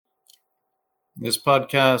This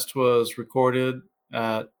podcast was recorded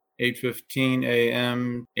at 8:15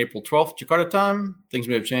 a.m. April 12th, Jakarta time. Things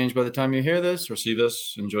may have changed by the time you hear this or see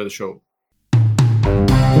this. Enjoy the show.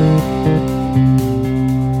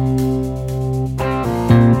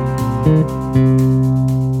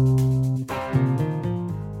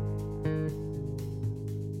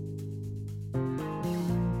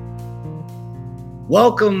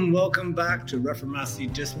 Welcome back to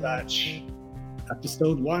Reformasi Dispatch,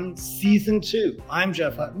 Episode 1, Season 2. I'm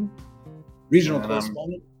Jeff Hutton, Regional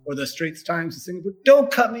Correspondent for the Straits Times of Singapore.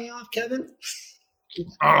 Don't cut me off, Kevin.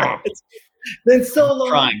 It's been so long.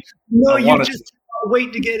 Trying. No, you just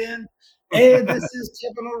wait to get in. Hey, this is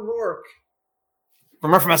Kevin O'Rourke.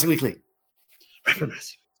 From Reformasi Weekly.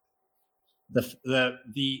 Reformasi. The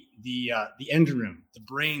engine room, the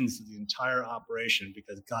brains of the entire operation,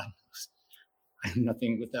 because God knows I am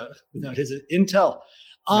nothing without his intel.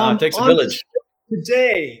 It takes a village.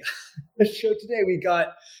 The show today, we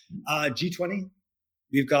got G20.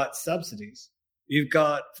 We've got subsidies. We've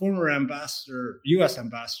got former U.S.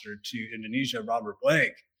 ambassador to Indonesia, Robert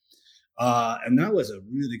Blake. And that was a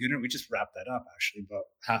really good one. We just wrapped that up, actually, about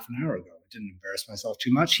half an hour ago. I didn't embarrass myself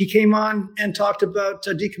too much. He came on and talked about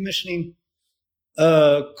decommissioning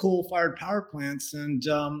coal-fired power plants and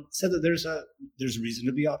said that there's a reason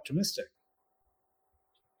to be optimistic.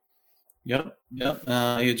 Yep. He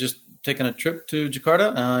had just taken a trip to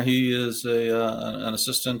Jakarta. He is an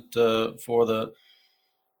assistant for the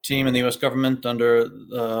team in the U.S. government under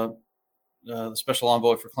the Special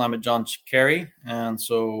Envoy for Climate, John Kerry. And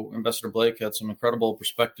so Ambassador Blake had some incredible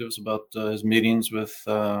perspectives about his meetings with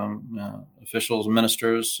officials and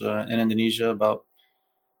ministers in Indonesia about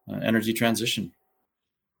energy transition.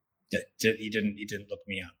 He didn't look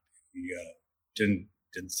me up. He didn't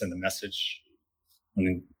send a message. I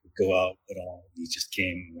didn't go out at all. He just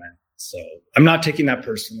came and went. So I'm not taking that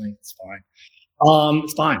personally. It's fine.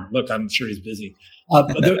 It's fine. Look, I'm sure he's busy. But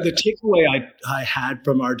the takeaway I had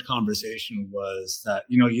from our conversation was that,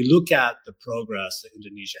 you look at the progress that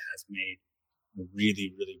Indonesia has made,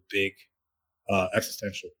 really, really big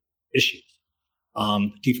existential issues.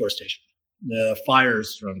 Deforestation, the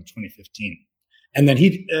fires from 2015. And then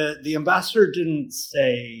the ambassador didn't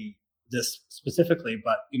say this specifically,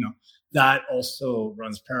 but, that also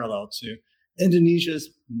runs parallel to Indonesia's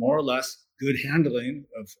more or less good handling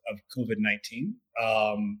of COVID-19.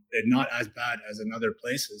 Not as bad as in other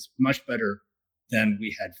places, much better than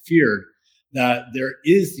we had feared. That there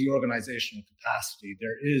is the organizational capacity.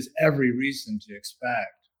 There is every reason to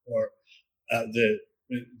expect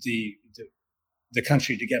the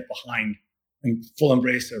country to get behind in full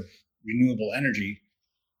embrace of renewable energy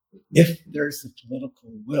if there's the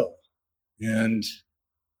political will. And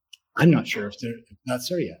I'm not sure if that's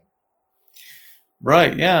there yet.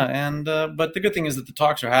 Right. Yeah. And but the good thing is that the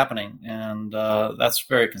talks are happening, and that's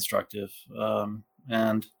very constructive.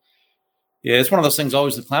 And yeah, it's one of those things.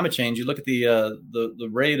 Always with climate change, you look at the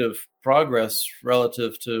rate of progress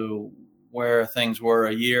relative to where things were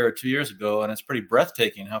a year or 2 years ago, and it's pretty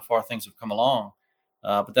breathtaking how far things have come along.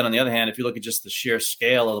 But then on the other hand, if you look at just the sheer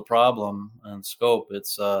scale of the problem and scope,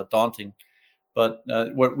 it's daunting. But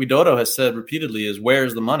what Widodo has said repeatedly is,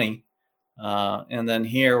 where's the money? And then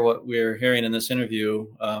here, what we're hearing in this interview,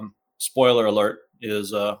 spoiler alert,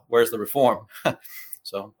 is where's the reform?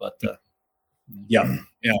 Yeah.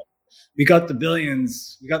 We got the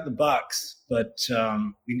billions, we got the bucks, but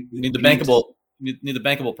we need the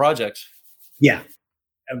bankable projects. Yeah,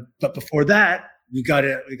 but before that, we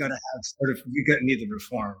gotta need the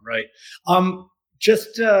reform, right?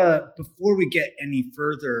 Just before we get any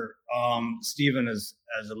further, Stephen has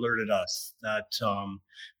alerted us that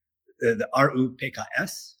the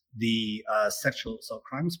RUPKS, the Sexual Assault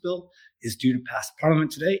Crimes Bill, is due to pass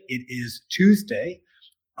Parliament today. It is Tuesday.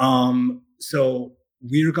 So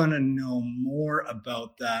we're going to know more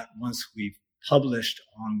about that once we've published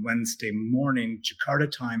on Wednesday morning, Jakarta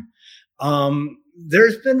time.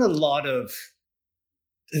 There's been a little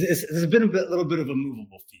bit of a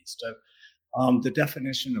movable feast. The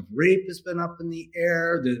definition of rape has been up in the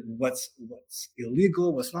air. What's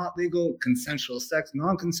illegal, what's not legal, consensual sex,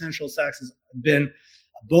 non-consensual sex has been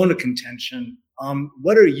a bone of contention.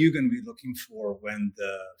 What are you going to be looking for when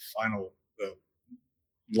the final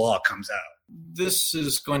law comes out? This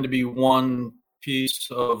is going to be one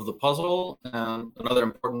piece of the puzzle, and another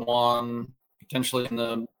important one, potentially in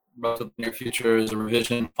the relatively near future, is a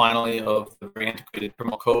revision finally of the very antiquated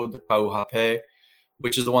criminal code, the KUHP,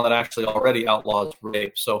 which is the one that actually already outlaws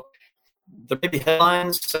rape. So there may be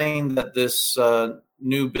headlines saying that this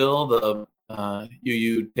new bill, the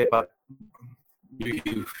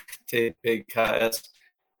UUTPKS,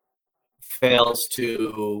 fails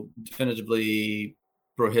to definitively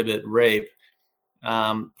prohibit rape.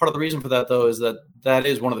 Part of the reason for that, though, is that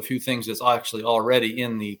is one of the few things that's actually already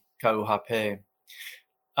in the KUHP.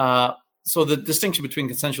 So the distinction between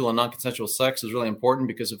consensual and non-consensual sex is really important,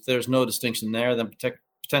 because if there's no distinction there, then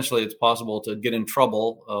potentially it's possible to get in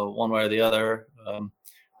trouble one way or the other,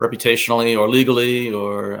 reputationally or legally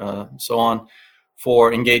or so on,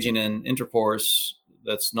 for engaging in intercourse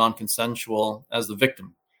that's non-consensual as the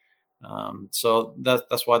victim. So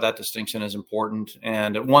that's why that distinction is important.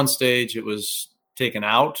 And at one stage, it was taken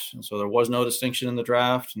out, and so there was no distinction in the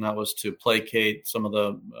draft, and that was to placate some of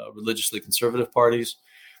the religiously conservative parties.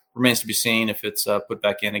 Remains to be seen if it's put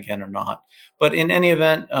back in again or not. But in any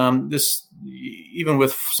event, this, even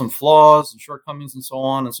with some flaws and shortcomings and so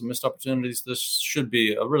on, and some missed opportunities, this should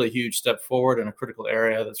be a really huge step forward in a critical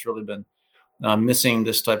area that's really been missing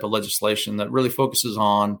this type of legislation that really focuses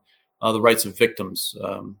on the rights of victims.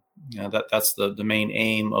 That's the main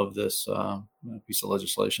aim of this piece of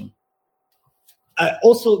legislation.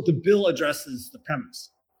 Also, the bill addresses the premise,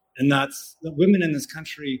 and that's that women in this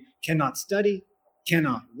country cannot study,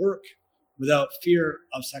 cannot work without fear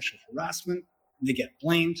of sexual harassment. They get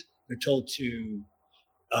blamed. They're told to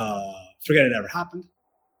forget it ever happened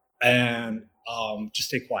and just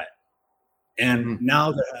stay quiet. And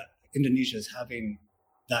now that Indonesia is having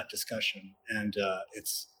that discussion, and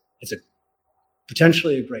it's a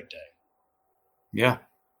potentially a great day. Yeah.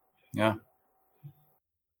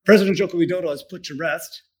 President Joko Widodo has put to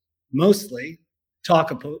rest mostly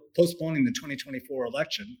talk of postponing the 2024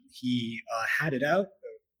 election. He had it out, a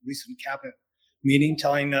recent cabinet meeting,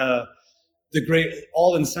 telling the great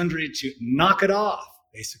all and sundry to knock it off,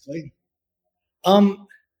 basically.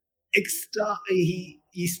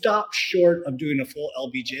 He stopped short of doing a full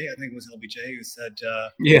LBJ. I think it was LBJ who said,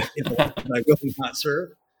 if I will not serve.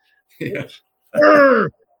 Yeah.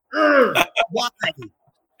 Why?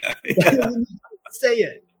 Say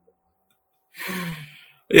it.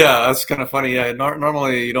 Yeah, that's kind of funny. Yeah,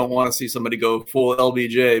 normally you don't want to see somebody go full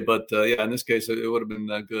LBJ, but in this case it would have been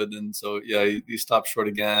good. And so he stopped short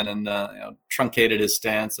again and truncated his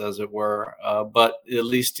stance, as it were. But at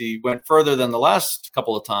least he went further than the last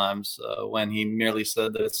couple of times when he merely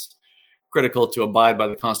said that it's critical to abide by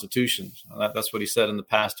the Constitution. That's what he said in the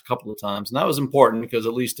past a couple of times, and that was important because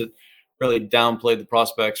at least it really downplayed the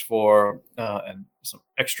prospects for some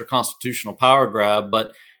extra constitutional power grab,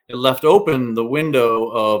 but it left open the window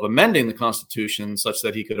of amending the Constitution such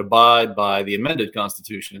that he could abide by the amended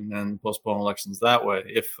Constitution and postpone elections that way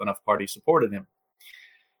if enough parties supported him.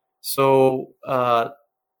 So,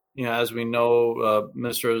 as we know,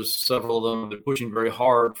 ministers, several of them, they're pushing very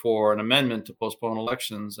hard for an amendment to postpone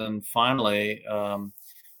elections. And finally,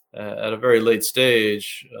 at a very late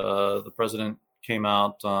stage, the president came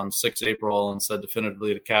out on 6 April and said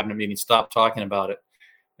definitively at a cabinet meeting, stop talking about it.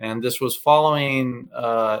 And this was following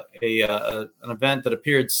an event that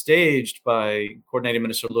appeared staged by Coordinating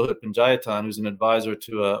Minister Luhut Panjaitan, who's an advisor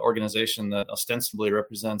to an organization that ostensibly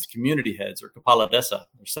represents community heads, or Kepala Desa.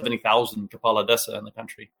 There's 70,000 Kepala Desa in the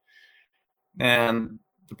country. And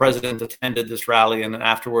the president attended this rally, and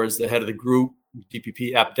afterwards the head of the group,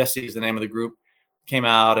 DPP Abdesi is the name of the group, came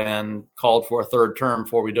out and called for a third term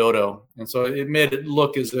for Widodo. And so it made it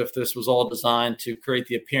look as if this was all designed to create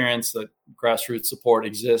the appearance that grassroots support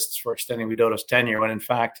exists for extending Widodo's tenure, when in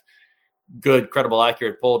fact, good, credible,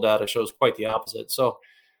 accurate poll data shows quite the opposite. So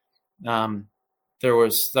that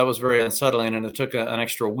was very unsettling, and it took an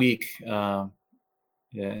extra week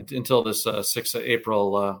until this 6th of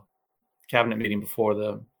April cabinet meeting before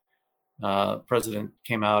the president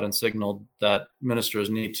came out and signaled that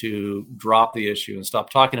ministers need to drop the issue and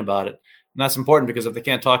stop talking about it. And that's important because if they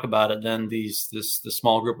can't talk about it, then this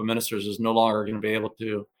small group of ministers is no longer going to be able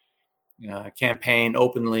to campaign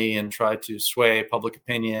openly and try to sway public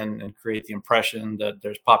opinion and create the impression that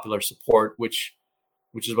there's popular support, which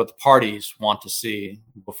is what the parties want to see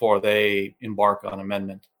before they embark on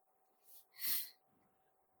amendment.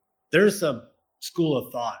 There's a school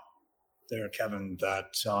of thought there, Kevin,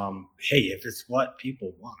 that, hey, if it's what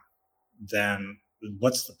people want, then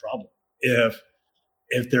what's the problem?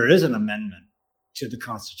 If there is an amendment to the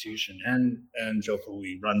Constitution and Joko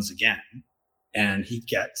runs again and he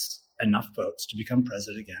gets enough votes to become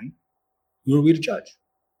president again, who are we to judge?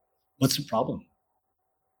 What's the problem?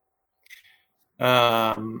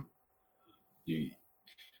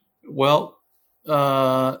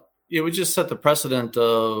 It would just set the precedent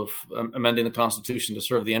of amending the Constitution to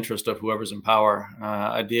serve the interest of whoever's in power.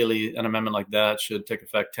 Ideally, an amendment like that should take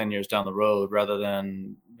effect 10 years down the road rather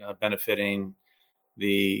than benefiting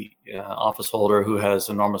the office holder who has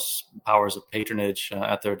enormous powers of patronage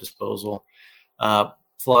at their disposal.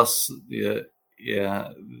 plus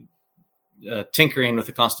tinkering with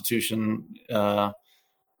the Constitution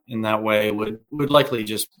in that way would likely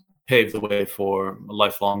just pave the way for a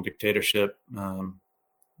lifelong dictatorship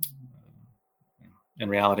in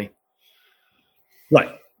reality.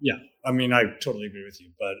 Right. Yeah. I mean, I totally agree with you,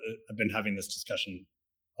 but I've been having this discussion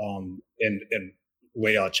in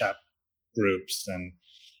way out chat groups and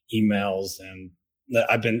emails, and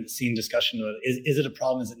I've been seeing discussion of is it a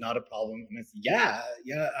problem? Is it not a problem? And it's yeah,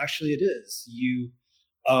 actually it is. You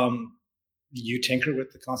tinker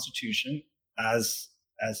with the Constitution as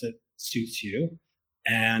it suits you,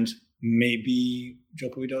 and maybe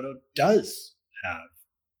Joko Widodo does have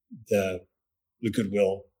the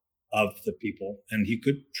goodwill of the people, and he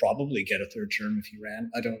could probably get a third term if he ran.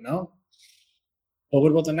 I don't know. But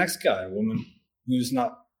what about the next guy, a woman who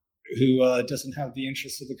doesn't have the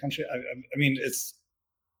interests of the country? I mean, it's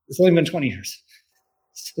only been 20 years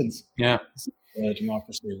since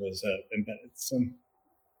democracy was invented. It's a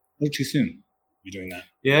little too soon to be doing that.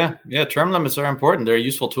 Yeah. Term limits are important. They're a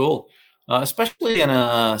useful tool, especially in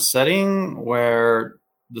a setting where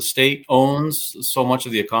the state owns so much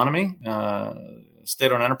of the economy.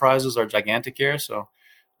 State-owned enterprises are gigantic here, so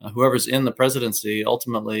whoever's in the presidency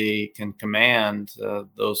ultimately can command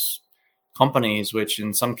those companies, which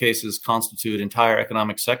in some cases constitute entire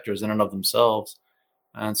economic sectors in and of themselves.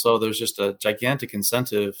 And so there's just a gigantic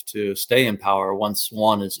incentive to stay in power once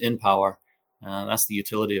one is in power. That's the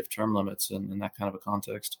utility of term limits in that kind of a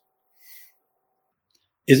context.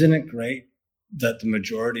 Isn't it great that the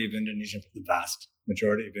vast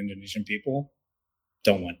majority of Indonesian people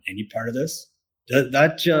don't want any part of this?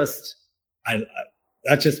 That just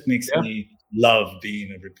makes me love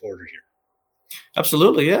being a reporter here.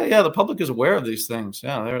 Absolutely, yeah. The public is aware of these things.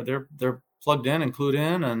 Yeah, they're plugged in and clued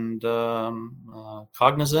in and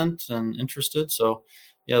cognizant and interested. So,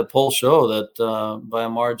 yeah, the polls show that by a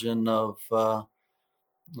margin of well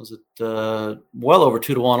over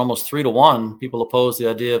 2-1, almost 3-1, people oppose the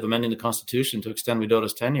idea of amending the Constitution to extend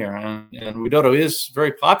Widodo's tenure. And Widodo is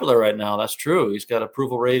very popular right now. That's true. He's got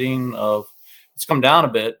approval rating of. It's come down a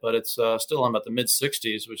bit, but it's still in about the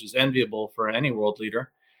mid-60s, which is enviable for any world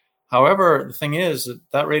leader. However, the thing is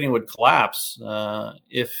that rating would collapse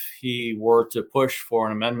if he were to push for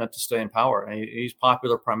an amendment to stay in power. He's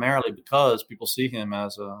popular primarily because people see him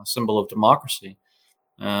as a symbol of democracy,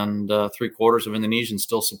 and 3/4 of Indonesians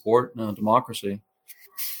still support democracy.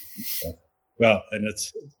 Well, and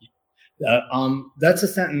it's that's a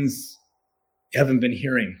sentence you haven't been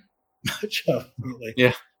hearing much of lately.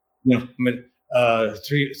 Yeah. You know,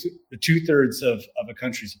 2/3 of a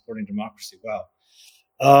country supporting democracy. Wow.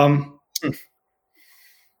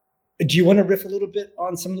 Do you want to riff a little bit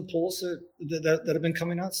on some of the polls that have been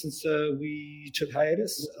coming out since we took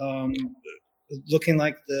hiatus? Looking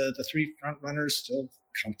like the three front runners still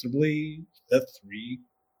comfortably the three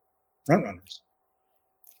front runners.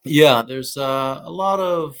 Yeah, there's a lot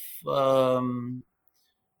of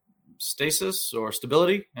stasis or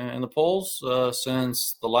stability in the polls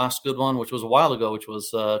since the last good one, which was a while ago, which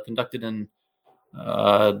was conducted in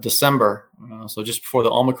December, so just before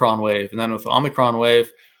the Omicron wave. And then with the Omicron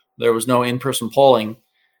wave, there was no in-person polling.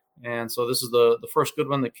 And so this is the first good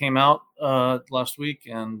one that came out last week,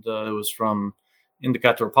 and it was from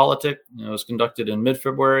Indicator Politik. It was conducted in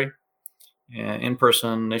mid-February, in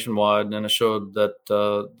person, nationwide, and it showed that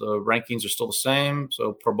the rankings are still the same.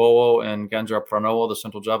 So Prabowo and Ganjar Pranowo, the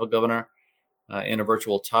Central Java governor, in a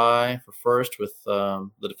virtual tie for first, with the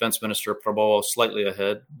defense minister Prabowo slightly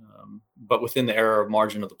ahead, but within the error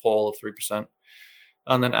margin of the poll of 3%.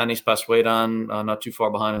 And then Anies Baswedan not too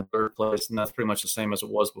far behind in third place, and that's pretty much the same as it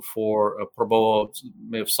was before. Prabowo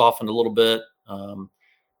may have softened a little bit.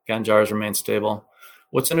 Ganjar has remained stable.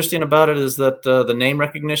 What's interesting about it is that the name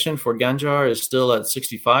recognition for Ganjar is still at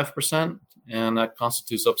 65%, and that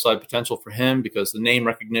constitutes upside potential for him because the name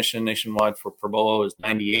recognition nationwide for Prabowo is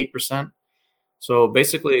 98%. So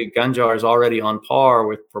basically, Ganjar is already on par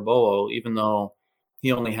with Prabowo, even though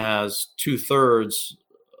he only has 2/3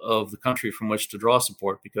 of the country from which to draw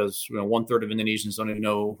support, because 1/3 of Indonesians don't even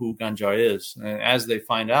know who Ganjar is. And as they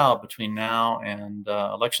find out between now and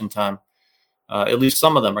election time, at least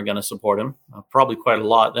some of them are going to support him, probably quite a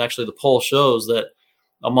lot. Actually, the poll shows that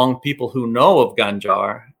among people who know of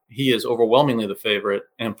Ganjar, he is overwhelmingly the favorite,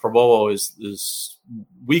 and Prabowo is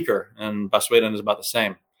weaker, and Baswedan is about the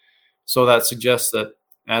same. So that suggests that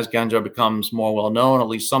as Ganjar becomes more well-known, at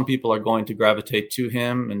least some people are going to gravitate to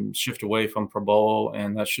him and shift away from Prabowo,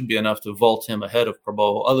 and that should be enough to vault him ahead of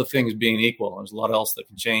Prabowo, other things being equal. There's a lot else that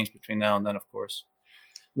can change between now and then, of course.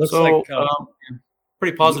 Looks like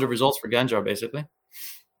pretty positive results for Ganjar, basically.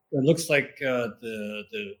 It looks like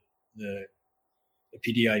the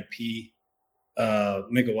PDIP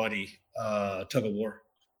Megawati tug of war,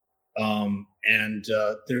 and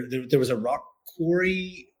there was a rock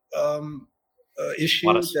quarry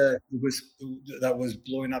issue that was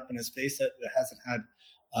blowing up in his face that hasn't had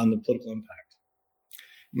the political impact.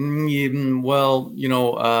 Well,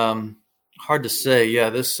 hard to say. Yeah,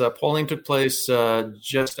 this polling took place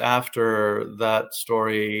just after that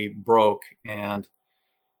story broke, and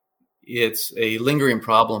it's a lingering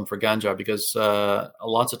problem for Ganjar because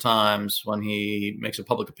lots of times when he makes a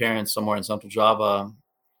public appearance somewhere in Central Java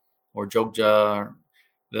or Jogja,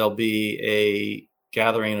 there'll be a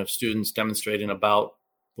gathering of students demonstrating about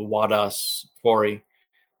the Wadas quarry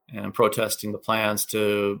and protesting the plans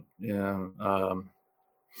to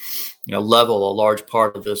level a large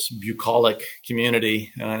part of this bucolic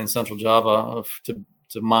community in Central Java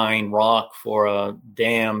to mine rock for a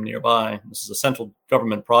dam nearby. This is a central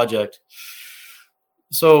government project.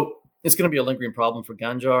 So it's going to be a lingering problem for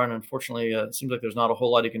Ganjar, and unfortunately, it seems like there's not a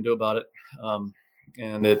whole lot he can do about it.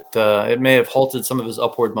 And it may have halted some of his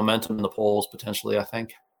upward momentum in the polls, potentially, I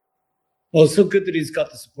think. Well, it's so good that he's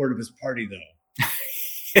got the support of his party, though.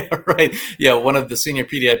 Yeah, right. Yeah, one of the senior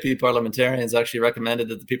PDIP parliamentarians actually recommended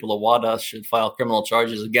that the people of Wadas should file criminal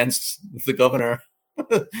charges against the governor.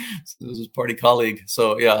 So this is his party colleague.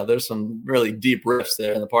 So yeah, there's some really deep rifts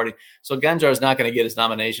there in the party. So Ganjar is not going to get his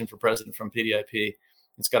nomination for president from PDIP.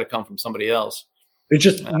 It's got to come from somebody else.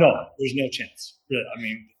 There's no chance. I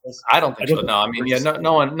mean, I don't think so. No, I mean, yeah,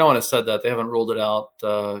 no one has said that. They haven't ruled it out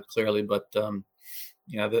clearly, but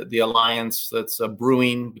the alliance that's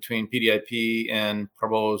brewing between PDIP and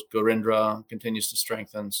Prabowo Gurindra continues to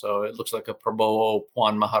strengthen. So it looks like a Prabowo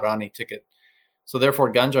Puan Maharani ticket. So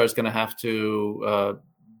therefore, Ganjar is going to have to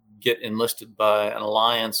get enlisted by an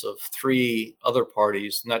alliance of three other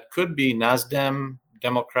parties, and that could be NASDEM,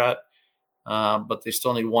 Democrat, but they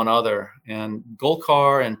still need one other. And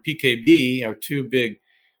Golkar and PKB are two big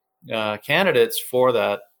candidates for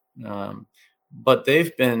that. But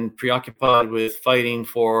they've been preoccupied with fighting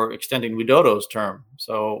for extending Widodo's term.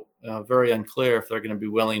 So very unclear if they're going to be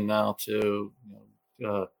willing now to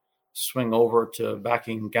swing over to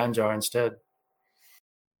backing Ganjar instead.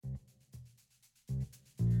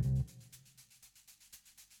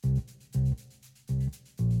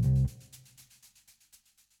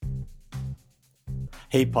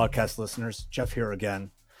 Hey, podcast listeners, Jeff here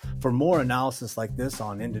again. For more analysis like this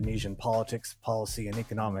on Indonesian politics, policy, and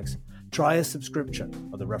economics, try a subscription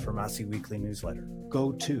of the Reformasi Weekly newsletter.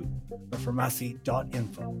 Go to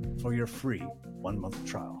reformasi.info for your free 1-month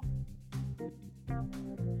trial.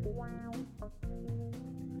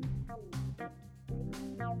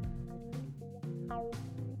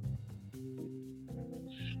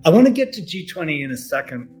 I want to get to G20 in a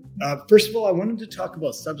second. First of all, I wanted to talk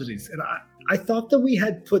about subsidies. And I thought that we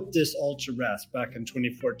had put this all to rest back in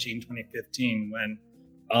 2014, 2015, when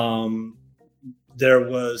there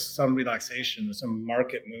was some relaxation, some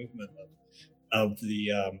market movement of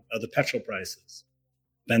the petrol prices,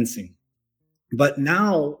 benzene. But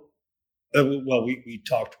now, we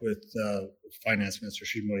talked with Finance Minister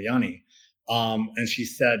Sri Mulyani, and she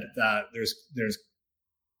said that there's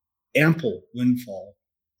ample windfall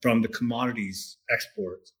from the commodities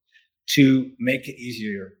exports to make it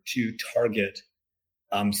easier to target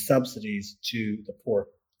subsidies to the poor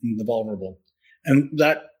and the vulnerable. And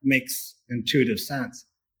that makes intuitive sense.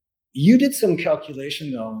 You did some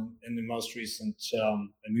calculation, though, in the most recent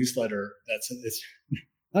newsletter that said it's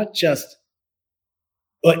not just,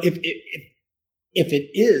 but if it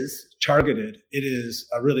is targeted, it is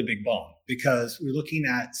a really big bomb, because we're looking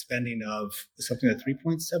at spending of something like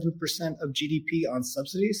 3.7% of GDP on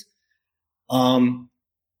subsidies.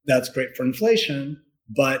 That's great for inflation,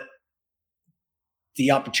 but the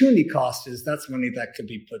opportunity cost is that's money that could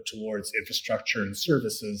be put towards infrastructure and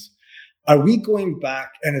services. Are we going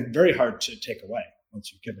back, and it's very hard to take away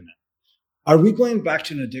once you've given it, are we going back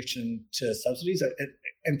to an addiction to subsidies?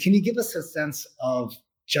 And can you give us a sense of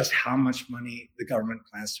just how much money the government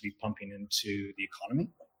plans to be pumping into the economy?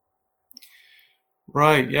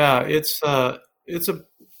 Right. Yeah. It's a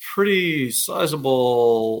pretty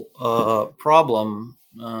sizable problem.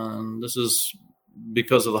 This is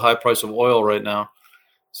because of the high price of oil right now.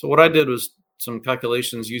 So what I did was some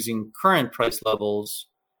calculations using current price levels,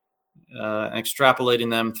 extrapolating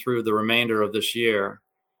them through the remainder of this year,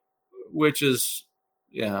 which is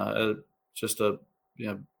just a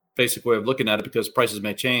basic way of looking at it, because prices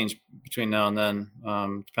may change between now and then,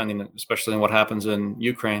 depending especially on what happens in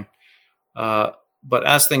Ukraine. But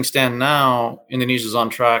as things stand now, Indonesia is on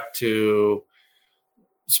track to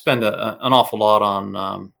spend an awful lot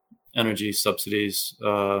on energy subsidies,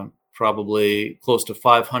 probably close to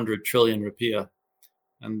 500 trillion rupiah.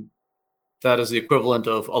 and that is the equivalent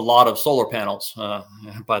of a lot of solar panels,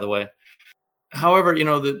 by the way. However,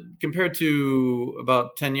 compared to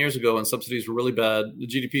about 10 years ago when subsidies were really bad, the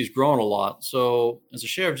GDP has grown a lot. So as a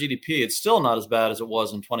share of GDP, it's still not as bad as it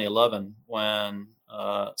was in 2011 when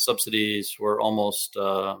subsidies were almost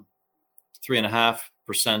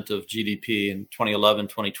 3.5% of GDP in 2011,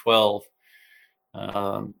 2012.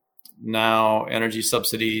 Now, energy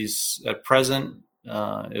subsidies at present,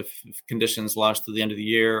 if conditions last to the end of the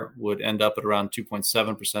year, would end up at around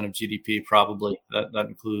 2.7% of GDP, probably. That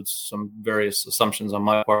includes some various assumptions on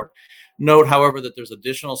my part. Note, however, that there's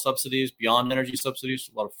additional subsidies beyond energy subsidies,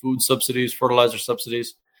 a lot of food subsidies, fertilizer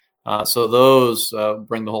subsidies. So those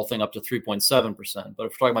bring the whole thing up to 3.7%. But if we're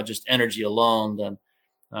talking about just energy alone, then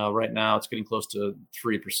right now it's getting close to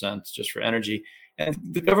 3% just for energy. And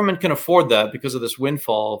the government can afford that because of this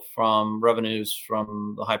windfall from revenues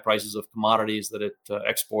from the high prices of commodities that it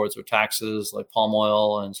exports, or taxes like palm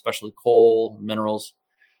oil and especially coal, minerals.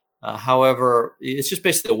 However, it's just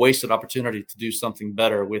basically a wasted opportunity to do something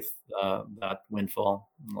better with that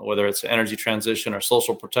windfall, whether it's energy transition or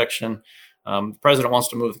social protection. The president wants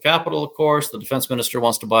to move the capital, of course. The defense minister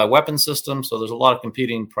wants to buy a weapon system. So there's a lot of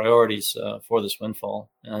competing priorities for this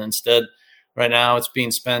windfall. And instead, right now, it's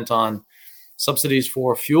being spent on subsidies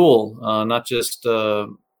for fuel, not just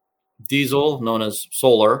diesel, known as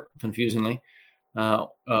solar, confusingly,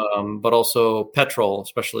 but also petrol,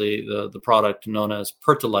 especially the product known as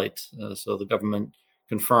pertalite. So the government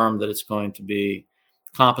confirmed that it's going to be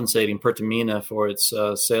compensating Pertamina for its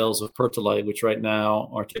sales of pertalite, which right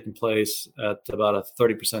now are taking place at about a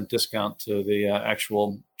 30% discount to the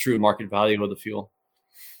actual true market value of the fuel.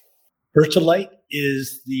 Pertalite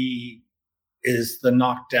is the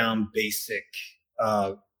knockdown basic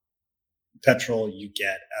petrol you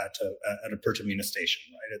get at a Pertamina station,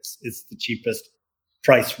 right? It's the cheapest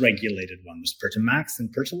price regulated one. There's Pertamax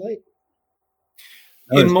and Pertalite.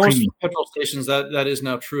 In most petrol stations, that is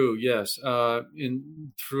now true. Yes,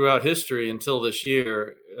 throughout history until this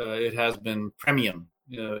year, it has been premium.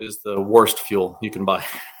 Is the worst fuel you can buy,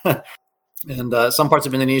 and some parts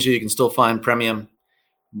of Indonesia you can still find premium,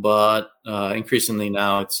 but increasingly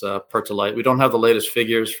now it's pertalite. We don't have the latest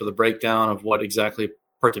figures for the breakdown of what exactly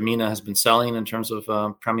Pertamina has been selling in terms of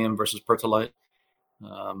premium versus pertalite,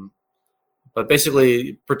 but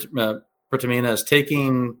basically Pertamina is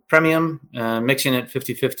taking premium and mixing it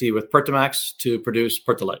 50-50 with Pertamax to produce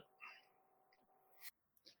pertalite.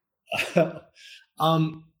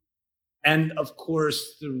 And of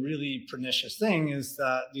course, the really pernicious thing is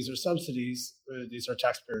that these are subsidies. These are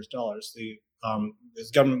taxpayers' dollars. This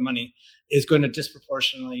government money is going to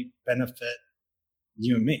disproportionately benefit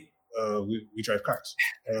you and me. We drive cars.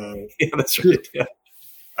 Yeah, that's right. Yeah.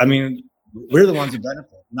 I mean, we're the ones who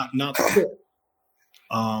benefit, not the poor.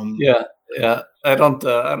 Yeah. I don't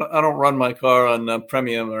run my car on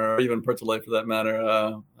premium or even pertalite for that matter.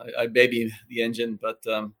 I baby the engine, but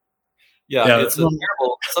it's a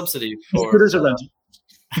terrible subsidy for.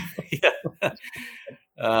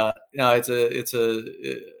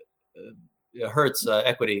 It hurts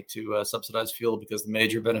equity to subsidize fuel because the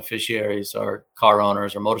major beneficiaries are car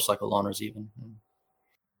owners or motorcycle owners, even.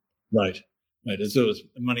 Right. So it's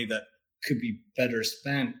money that could be better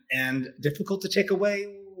spent and difficult to take away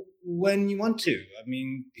when you want to. I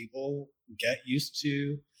mean, people get used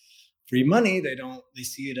to free money. They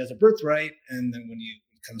see it as a birthright. And then when it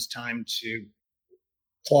comes time to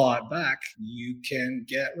claw it back, you can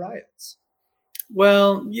get riots.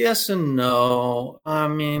 Well, yes and no. I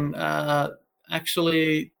mean,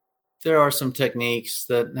 actually, there are some techniques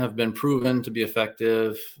that have been proven to be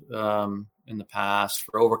effective in the past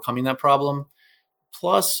for overcoming that problem.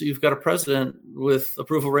 Plus, you've got a president with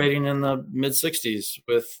approval rating in the mid-60s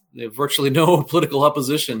with virtually no political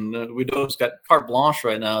opposition. We know he's got carte blanche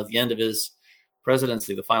right now at the end of his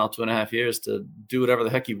presidency, the final 2.5 years, to do whatever the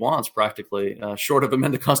heck he wants, practically, short of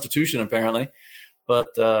amend the Constitution, apparently. But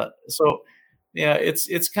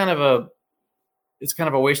it's kind of a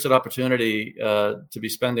wasted opportunity to be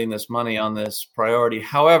spending this money on this priority.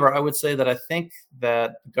 However, I would say that I think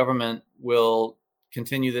that the government will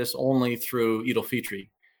continue this only through Idul Fitri,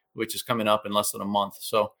 which is coming up in less than a month.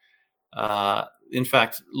 So, in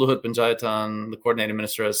fact, Luhut Panjaitan, the coordinating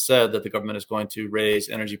minister, has said that the government is going to raise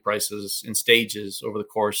energy prices in stages over the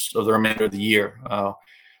course of the remainder of the year.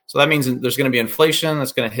 So that means there's going to be inflation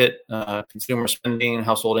that's going to hit consumer spending,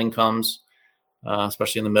 household incomes,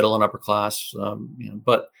 especially in the middle and upper class.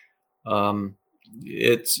 But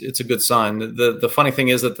it's a good sign. The funny thing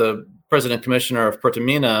is that the president commissioner of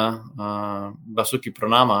Pertamina, Basuki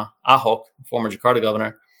Purnama, Ahok, former Jakarta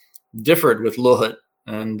governor, differed with Luhut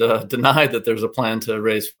and denied that there's a plan to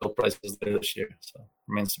raise fuel prices later this year. So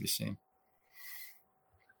remains to be seen.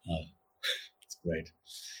 That's great.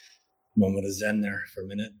 Moment of zen there for a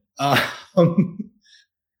minute.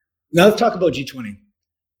 Now let's talk about G20.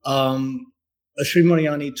 Ashri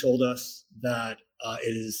Moriani told us that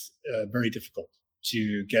it is very difficult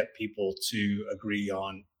to get people to agree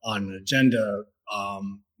on an agenda,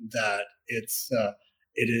 that it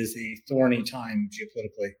is a thorny time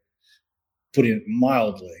geopolitically, putting it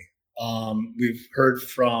mildly. We've heard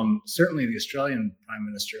from certainly the Australian Prime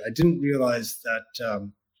Minister. I didn't realize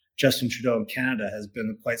that Justin Trudeau in Canada has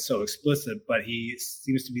been quite so explicit, but he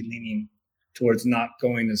seems to be leaning towards not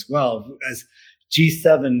going as well. As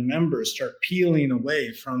G7 members start peeling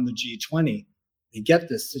away from the G20, they get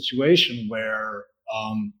this situation where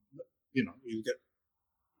you get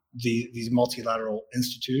these multilateral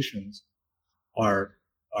institutions are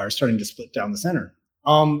starting to split down the center.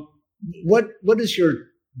 What is your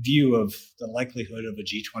view of the likelihood of a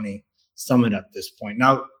G20 summit at this point?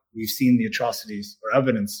 Now we've seen the atrocities or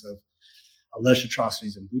evidence of alleged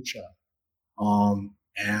atrocities in Bucha,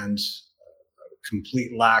 and a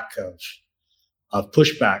complete lack of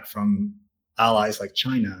pushback from allies like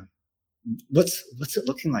China. What's it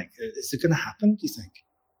looking like? Is it going to happen, do you think?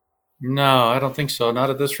 No, I don't think so. Not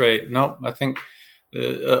at this rate. No, I think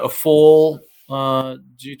a full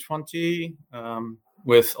G20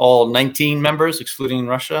 with all 19 members, excluding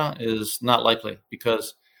Russia, is not likely,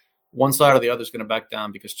 because one side or the other is going to back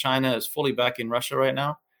down, because China is fully backing Russia right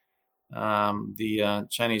now. The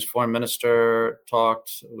Chinese foreign minister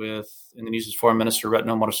talked with Indonesia's foreign minister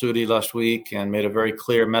Retno Marsudi last week and made a very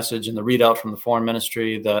clear message in the readout from the foreign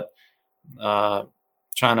ministry that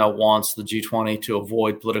China wants the G20 to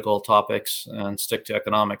avoid political topics and stick to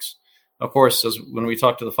economics. Of course, when we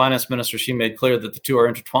talked to the finance minister, she made clear that the two are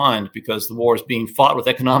intertwined, because the war is being fought with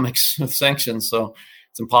economics, with sanctions. So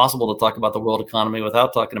it's impossible to talk about the world economy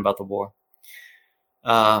without talking about the war.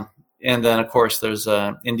 And then, of course, there's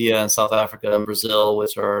India and South Africa and Brazil,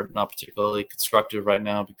 which are not particularly constructive right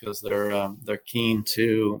now because they're keen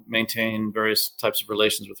to maintain various types of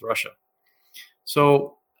relations with Russia.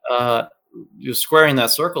 So squaring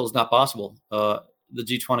that circle is not possible. The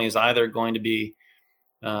G20 is either going to be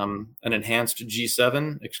an enhanced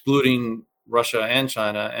G7, excluding Russia and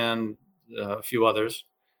China and a few others,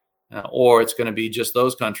 or it's going to be just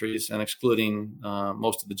those countries and excluding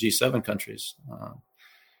most of the G7 countries.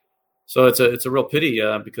 So it's a real pity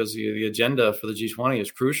because the agenda for the G20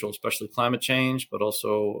 is crucial, especially climate change, but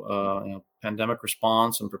also pandemic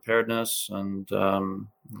response and preparedness and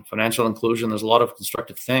financial inclusion. There's a lot of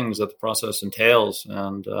constructive things that the process entails,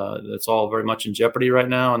 and it's all very much in jeopardy right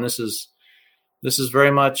now. And this is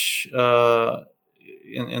very much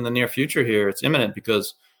in the near future here. It's imminent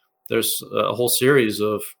because there's a whole series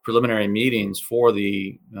of preliminary meetings for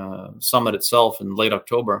the summit itself in late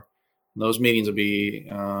October. Those meetings will be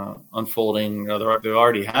unfolding. They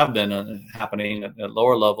already have been happening at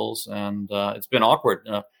lower levels, and it's been awkward.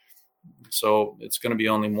 So it's going to be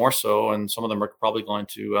only more so, and some of them are probably going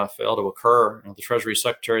to fail to occur. The Treasury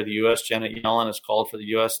Secretary of the U.S., Janet Yellen, has called for the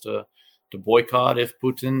U.S. to boycott if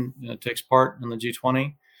Putin takes part in the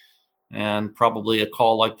G20. And probably a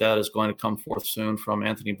call like that is going to come forth soon from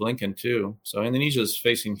Anthony Blinken, too. So Indonesia is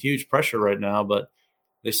facing huge pressure right now, but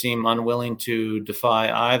they seem unwilling to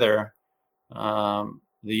defy either the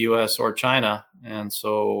U.S. or China. And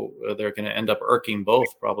so they're going to end up irking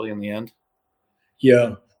both probably in the end.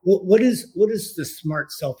 Yeah. Well, what is the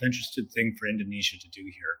smart, self-interested thing for Indonesia to do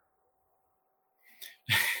here?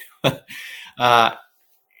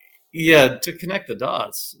 To connect the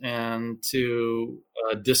dots and to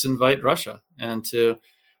disinvite Russia and to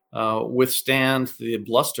withstand the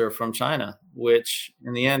bluster from China, which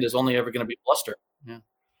in the end is only ever going to be bluster.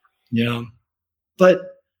 Yeah. But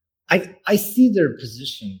I see their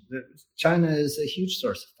position. China is a huge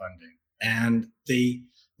source of funding, and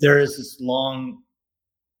there is this long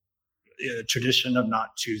tradition of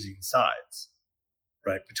not choosing sides,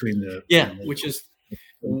 right? Between which is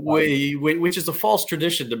a false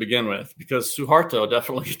tradition to begin with, because Suharto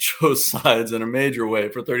definitely chose sides in a major way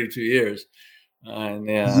for 32 years. And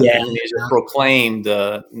Indonesia proclaimed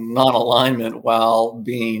non-alignment while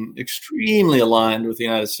being extremely aligned with the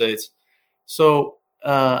United States. So,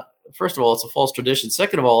 first of all, it's a false tradition.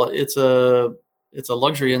 Second of all, it's a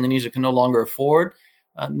luxury Indonesia can no longer afford,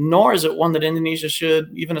 nor is it one that Indonesia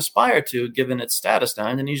should even aspire to, given its status now.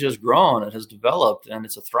 Indonesia has grown, it has developed, and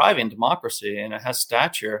it's a thriving democracy, and it has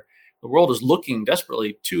stature. The world is looking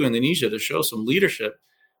desperately to Indonesia to show some leadership.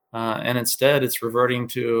 And instead, it's reverting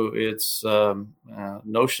to its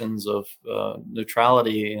notions of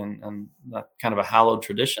neutrality and that kind of a hallowed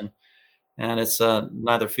tradition. and it's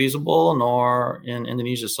neither feasible nor in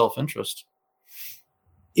Indonesia's self-interest.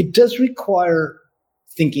 It does require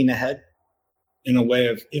thinking ahead in a way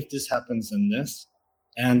of if this happens, then this.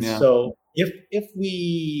 And so if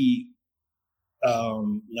we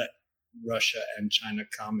let Russia and China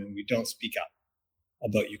come and we don't speak up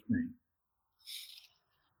about Ukraine,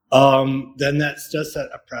 then that does set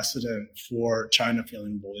a precedent for China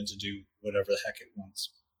feeling willing to do whatever the heck it wants.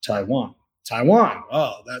 Taiwan,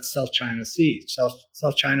 oh, that's South China Sea.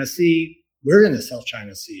 South China Sea, we're in the South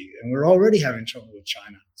China Sea, and we're already having trouble with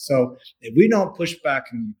China. So if we don't push back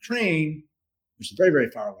in Ukraine, which is very, very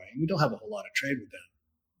far away, and we don't have a whole lot of trade with them,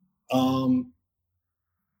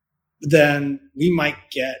 then we might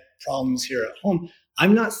get problems here at home.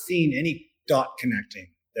 I'm not seeing any dot connecting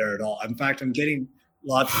there at all. In fact, I'm getting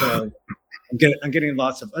lots of. I'm getting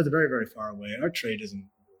lots of. Oh, they're very, very far away. Our trade isn't.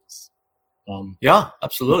 Yeah,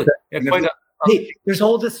 absolutely. Yeah, hey, there's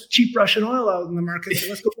all this cheap Russian oil out in the market, so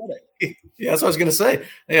let's go get it. Yeah, that's what I was going to say.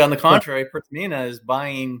 Yeah, on the contrary, Pertamina is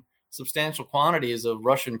buying substantial quantities of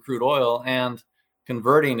Russian crude oil and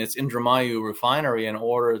converting its Indramayu refinery in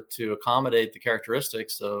order to accommodate the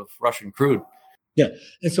characteristics of Russian crude. Yeah,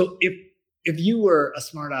 and so if you were a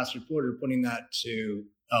smart-ass reporter putting that to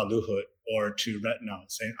Luhut or to Retinol,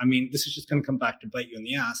 saying, I mean, this is just going to come back to bite you in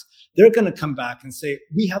the ass, they're going to come back and say,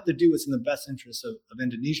 we have to do what's in the best interest of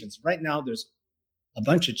Indonesians. Right now, there's a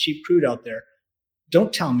bunch of cheap crude out there.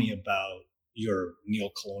 Don't tell me about your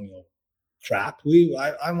neo-colonial crap.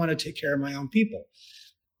 I want to take care of my own people.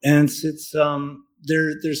 And it's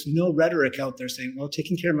there's no rhetoric out there saying, well,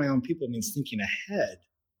 taking care of my own people means thinking ahead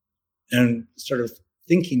and sort of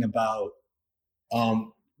thinking about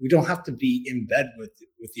we don't have to be in bed with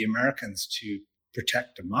the Americans to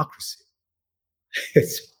protect democracy.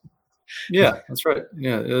 Yeah, that's right.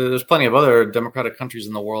 Yeah, there's plenty of other democratic countries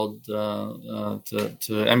in the world to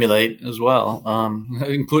emulate as well,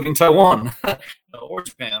 including Taiwan or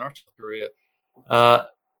Japan or South Korea.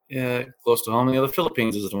 Close to home, the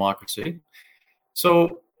Philippines is a democracy.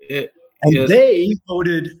 So they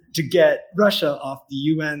voted to get Russia off the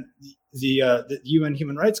UN, the UN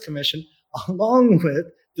Human Rights Commission, along with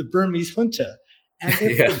the Burmese junta. And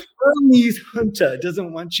if the Burmese junta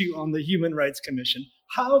doesn't want you on the Human Rights Commission,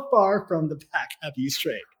 how far from the pack have you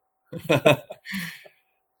strayed?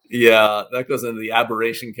 Yeah, that goes into the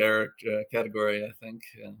aberration category, I think.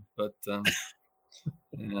 But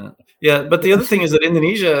but the other thing is that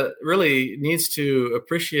Indonesia really needs to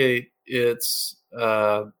appreciate its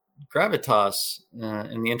gravitas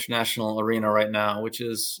in the international arena right now, which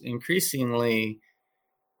is increasingly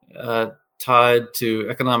tied to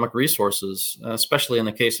economic resources, especially in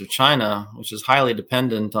the case of China, which is highly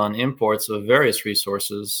dependent on imports of various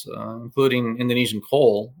resources, including Indonesian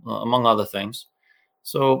coal, among other things.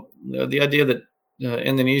 So the idea that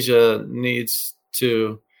Indonesia needs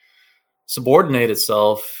to subordinate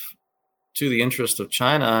itself to the interest of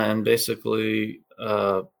China and basically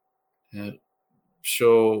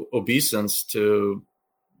show obeisance to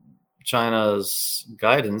China's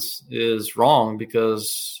guidance is wrong,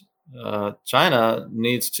 because China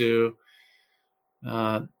needs to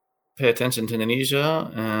pay attention to Indonesia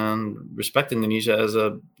and respect Indonesia as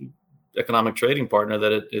a economic trading partner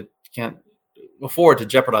that it can't afford to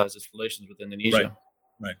jeopardize its relations with Indonesia.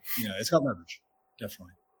 Right. Yeah, it's got leverage.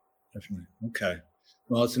 Definitely. Okay.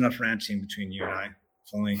 Well, it's enough ranting between you and I.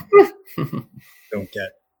 If only don't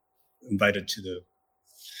get invited to the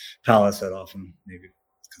palace that often, maybe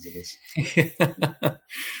because of this.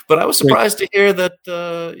 But I was surprised to hear that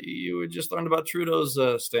you had just learned about Trudeau's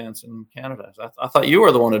stance in Canada. I thought you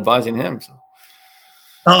were the one advising him. So.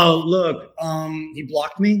 Oh, look, he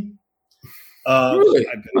blocked me. Really?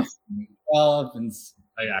 I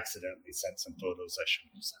accidentally sent some photos I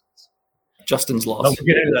shouldn't have sent. Justin's loss. We'll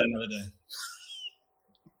get into that another day.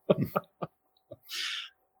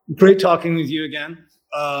 Great talking with you again.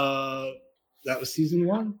 That was season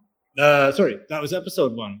 1. That was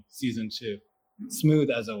episode 1, season 2. Smooth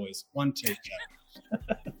as always. One take, Jeff.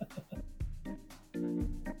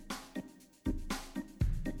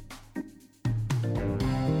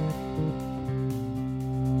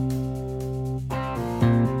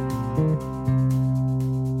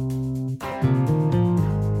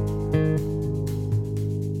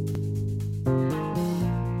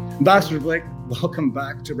 Ambassador Blake, welcome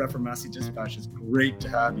back to Reformasi Dispatch. It's great to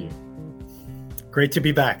have you. Great to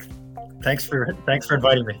be back. Thanks for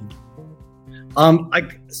inviting me.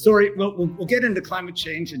 We'll get into climate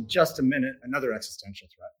change in just a minute, another existential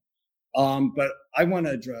threat. But I want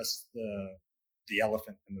to address the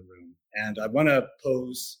elephant in the room, and I want to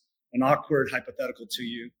pose an awkward hypothetical to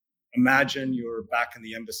you. Imagine you're back in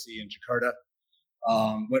the embassy in Jakarta.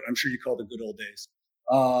 what I'm sure you call the good old days.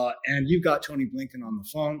 And you've got Tony Blinken on the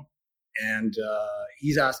phone, and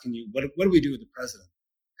he's asking you, what do we do with the president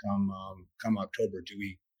come October?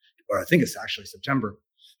 Or I think it's actually September.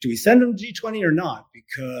 Do we send him G20 or not?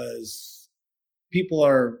 Because people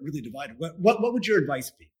are really divided. What would your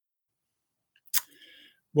advice be?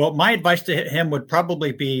 Well, my advice to him would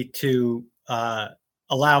probably be to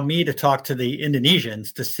allow me to talk to the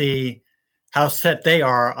Indonesians to see how set they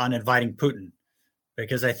are on inviting Putin,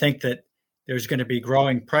 because I think that there's going to be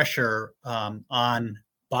growing pressure on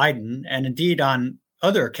Biden and indeed on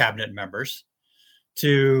other cabinet members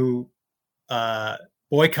to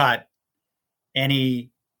boycott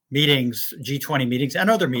any meetings, G20 meetings and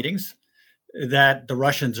other meetings that the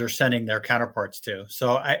Russians are sending their counterparts to.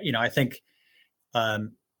 So I think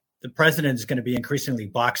the president is going to be increasingly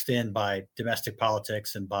boxed in by domestic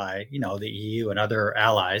politics and by, the EU and other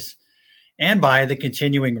allies, and by the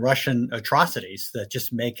continuing Russian atrocities that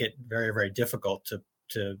just make it very, very difficult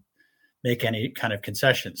to make any kind of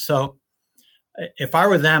concessions. So if I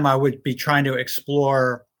were them, I would be trying to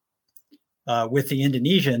explore with the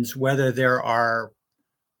Indonesians whether there are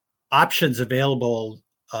options available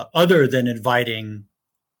other than inviting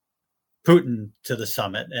Putin to the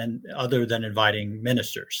summit and other than inviting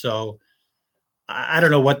ministers. So I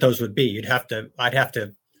don't know what those would be. I'd have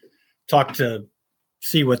to talk to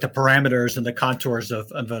see what the parameters and the contours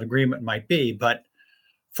of an agreement might be. But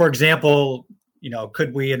for example,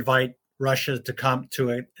 could we invite Russia to come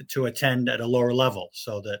to attend at a lower level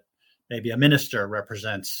so that maybe a minister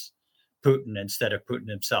represents Putin instead of Putin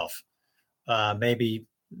himself? Maybe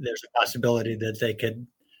there's a possibility that they could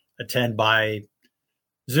attend by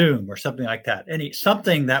Zoom or something like that.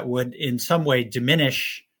 Something that would in some way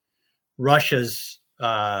diminish Russia's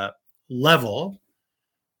level,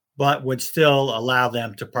 but would still allow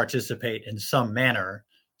them to participate in some manner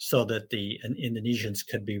so that the Indonesians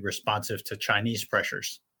could be responsive to Chinese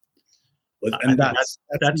pressures. And that's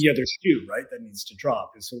the other shoe, right? That needs to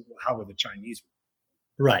drop. So how would the Chinese?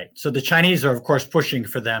 Right. So the Chinese are, of course, pushing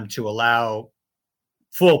for them to allow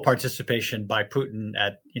full participation by Putin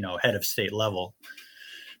at, head of state level.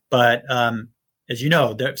 But as you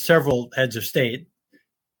know, there are several heads of state,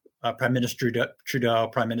 Prime Minister Trudeau,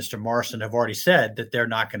 Prime Minister Morrison, have already said that they're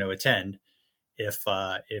not going to attend if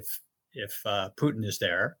Putin is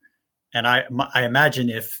there. And I imagine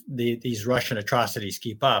if these Russian atrocities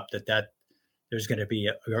keep up, that there's going to be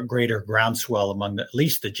a greater groundswell among at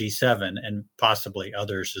least the G7 and possibly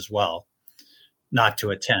others as well, not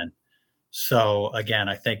to attend. So again,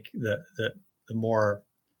 I think the more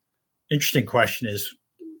interesting question is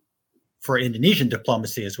for Indonesian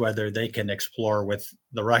diplomacy is whether they can explore with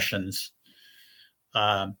the Russians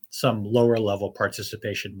some lower level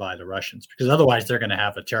participation by the Russians, because otherwise they're going to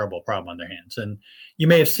have a terrible problem on their hands. And you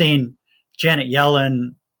may have seen Janet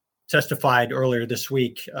Yellen testified earlier this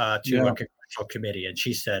week to a congressional committee, and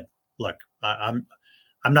she said, "Look, I'm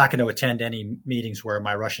not going to attend any meetings where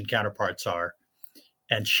my Russian counterparts are."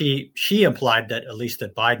 And she implied that at least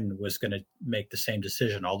that Biden was going to make the same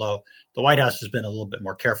decision, although the White House has been a little bit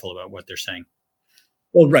more careful about what they're saying.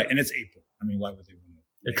 Well, right, and it's April. I mean, why would they?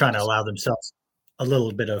 They're trying to allow themselves a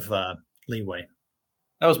little bit of leeway.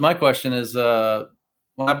 That was my question: is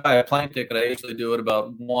when I buy a plane ticket, I usually do it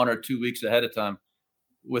about 1 or 2 weeks ahead of time.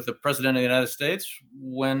 With the president of the United States,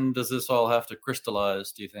 when does this all have to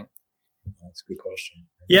crystallize, do you think? That's a good question.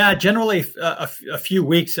 Yeah, generally a few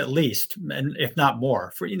weeks at least, and if not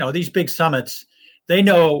more. For these big summits, they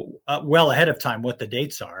know well ahead of time what the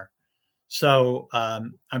dates are. So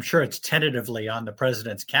I'm sure it's tentatively on the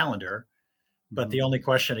president's calendar, but the only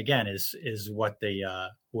question again is what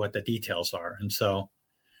the details are. And so,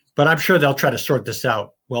 but I'm sure they'll try to sort this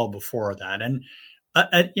out well before that. And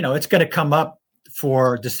it's going to come up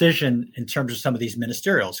for decision in terms of some of these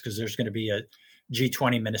ministerials, because there's going to be a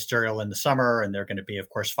G20 ministerial in the summer, and there are going to be, of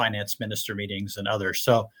course, finance minister meetings and others.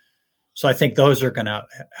 So I think those are going to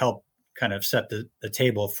help kind of set the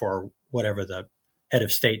table for whatever the head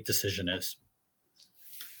of state decision is.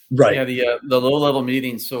 Right. Yeah, the low-level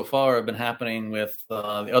meetings so far have been happening with the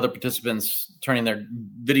other participants turning their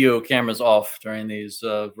video cameras off during these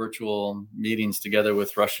virtual meetings together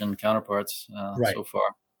with Russian counterparts so far.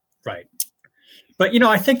 Right. But,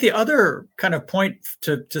 I think the other kind of point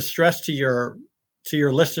to stress to your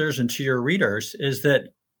listeners and to your readers is that,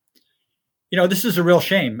 this is a real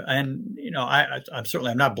shame. And,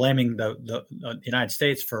 I'm not blaming the United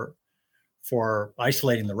States for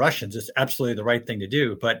isolating the Russians. It's absolutely the right thing to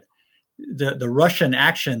do. But the Russian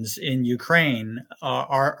actions in Ukraine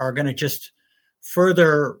are going to just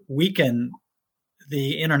further weaken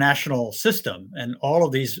the international system and all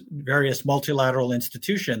of these various multilateral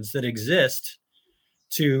institutions that exist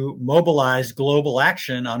to mobilize global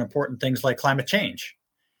action on important things like climate change.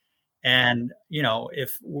 And,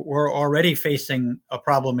 if we're already facing a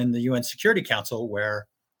problem in the UN Security Council where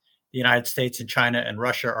the United States and China and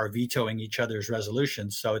Russia are vetoing each other's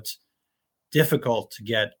resolutions, so it's difficult to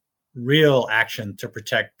get real action to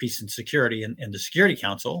protect peace and security in the Security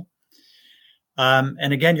Council.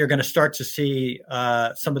 And again, you're going to start to see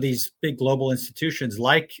some of these big global institutions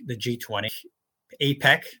like the G20,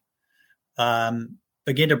 APEC,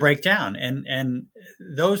 begin to break down, and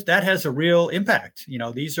that has a real impact.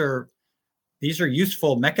 These are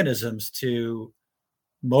useful mechanisms to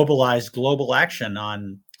mobilize global action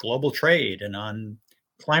on global trade and on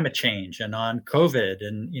climate change and on COVID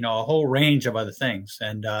and a whole range of other things.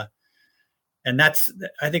 And I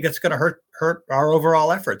think it's going to hurt our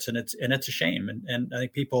overall efforts, and it's a shame. And I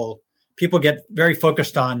think people get very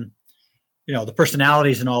focused on the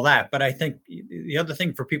personalities and all that. But I think the other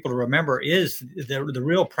thing for people to remember is the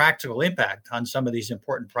real practical impact on some of these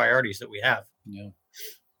important priorities that we have. Yeah.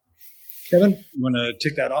 Kevin, you want to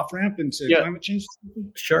take that off ramp into climate change?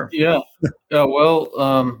 Sure. Yeah. Well,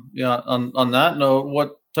 on that note,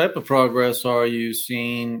 what type of progress are you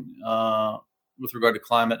seeing with regard to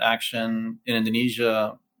climate action in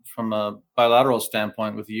Indonesia from a bilateral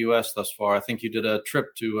standpoint with the U.S. thus far? I think you did a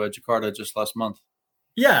trip to Jakarta just last month.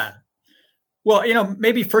 Yeah. Well,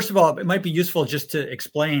 maybe first of all, it might be useful just to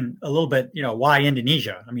explain a little bit, why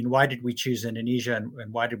Indonesia? I mean, why did we choose Indonesia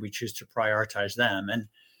and why did we choose to prioritize them? And,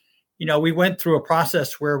 we went through a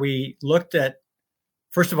process where we looked at,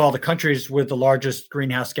 first of all, the countries with the largest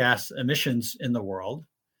greenhouse gas emissions in the world.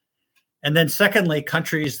 And then secondly,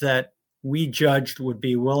 countries that we judged would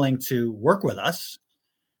be willing to work with us,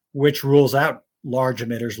 which rules out large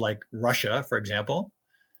emitters like Russia, for example.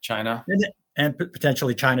 China. And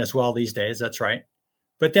potentially China as well these days. That's right.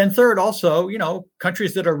 But then third, also,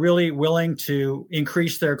 countries that are really willing to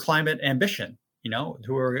increase their climate ambition,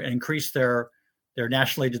 who are increase their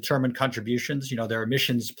nationally determined contributions, their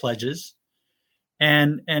emissions pledges,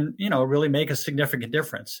 and really make a significant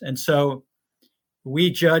difference. And so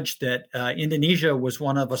we judged that Indonesia was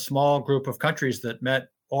one of a small group of countries that met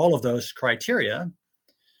all of those criteria.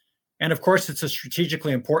 And of course, it's a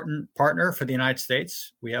strategically important partner for the United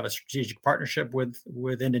States. We have a strategic partnership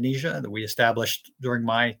with Indonesia that we established during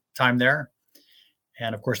my time there.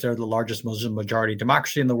 And of course, they're the largest Muslim majority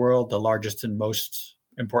democracy in the world, the largest and most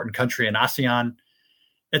important country in ASEAN,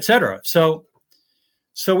 et cetera. So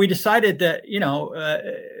we decided that,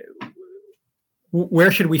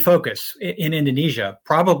 where should we focus in Indonesia?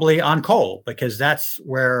 Probably on coal, because that's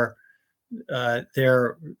where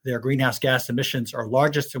their greenhouse gas emissions are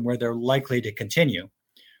largest and where they're likely to continue.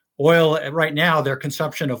 Oil, right now, their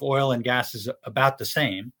consumption of oil and gas is about the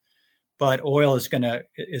same, but oil is going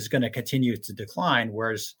to continue to decline,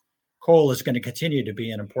 whereas coal is going to continue to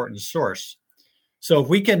be an important source. So if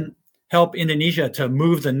we can help Indonesia to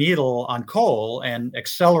move the needle on coal and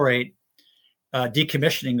accelerate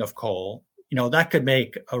decommissioning of coal, that could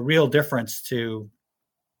make a real difference to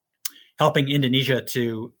helping Indonesia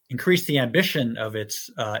to increase the ambition of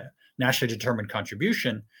its nationally determined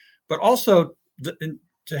contribution, but also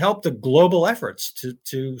to help the global efforts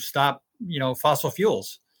to stop, fossil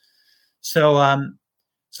fuels. So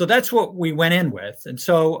that's what we went in with. And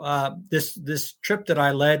so this trip that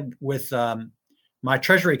I led with my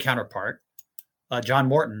Treasury counterpart, John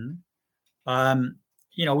Morton,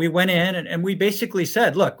 we went in and we basically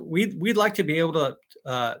said, look, we'd like to be able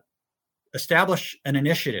to establish an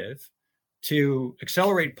initiative to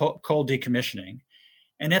accelerate coal decommissioning.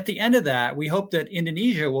 And at the end of that, we hope that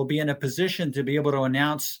Indonesia will be in a position to be able to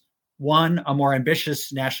announce, one, a more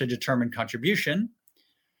ambitious nationally determined contribution,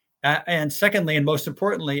 and secondly, and most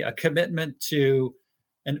importantly, a commitment to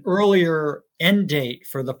an earlier end date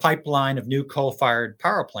for the pipeline of new coal-fired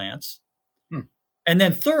power plants. And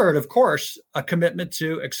then third, of course, a commitment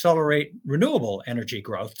to accelerate renewable energy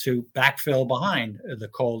growth to backfill behind the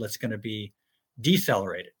coal that's going to be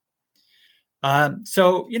decelerated.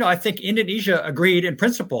 So, I think Indonesia agreed in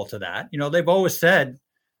principle to that. They've always said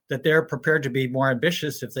that they're prepared to be more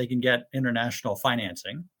ambitious if they can get international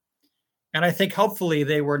financing. And I think hopefully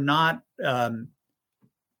they were not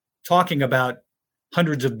talking about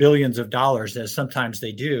hundreds of billions of dollars, as sometimes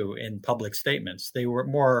they do in public statements. They were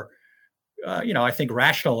more, I think,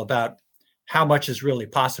 rational about how much is really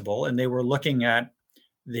possible. And they were looking at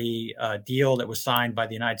the deal that was signed by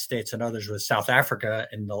the United States and others with South Africa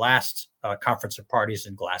in the last Conference of Parties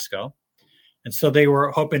in Glasgow. And so they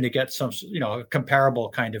were hoping to get some, a comparable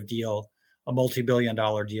kind of deal, a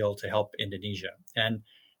multi-billion-dollar deal to help Indonesia. And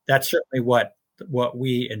that's certainly what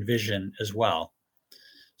we envision as well.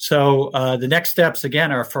 So the next steps,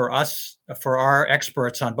 again, are for our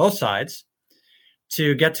experts on both sides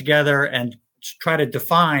to get together and try to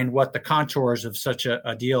define what the contours of such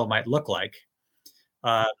a deal might look like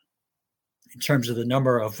in terms of the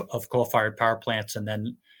number of coal-fired power plants, and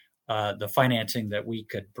then the financing that we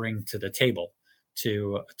could bring to the table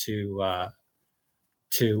to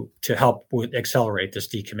help with accelerate this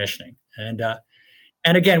decommissioning. And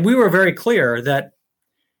again, we were very clear that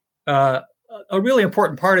a really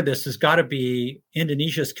important part of this has got to be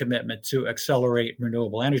Indonesia's commitment to accelerate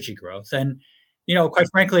renewable energy growth. And, quite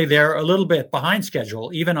frankly, they're a little bit behind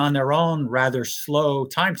schedule, even on their own rather slow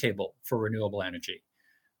timetable for renewable energy.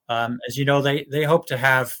 As you know, they hope to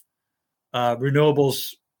have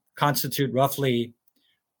renewables constitute roughly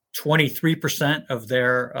 23% of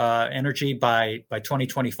their energy by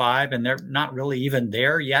 2025, and they're not really even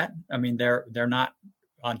there yet. I mean, they're not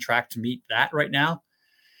on track to meet that right now.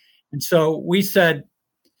 And so we said,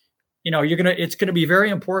 it's going to be very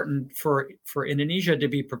important for Indonesia to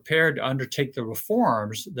be prepared to undertake the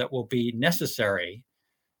reforms that will be necessary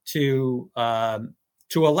to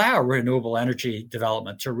allow renewable energy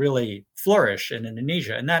development to really flourish in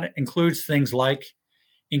Indonesia. And that includes things like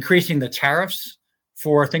increasing the tariffs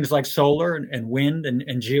for things like solar and wind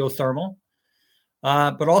and geothermal,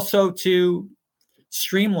 but also to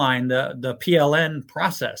streamline the PLN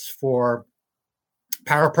process for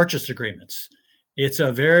power purchase agreements. It's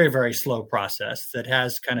a very, very slow process that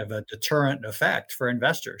has kind of a deterrent effect for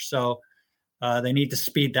investors. So they need to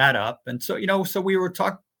speed that up. And so, so we were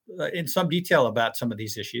talking in some detail about some of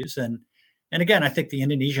these issues. And again, I think the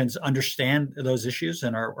Indonesians understand those issues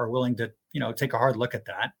and are willing to, take a hard look at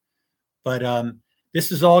that. But this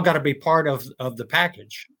has all got to be part of the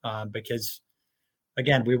package because,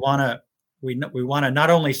 again, we want to not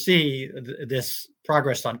only see this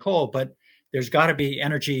progress on coal, but there's got to be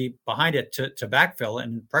energy behind it to backfill,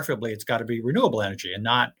 and preferably it's got to be renewable energy and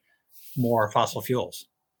not more fossil fuels.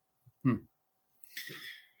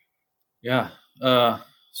 Yeah,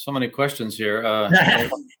 so many questions here.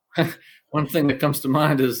 One thing that comes to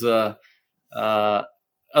mind is other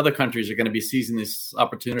countries are going to be seizing this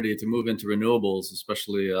opportunity to move into renewables,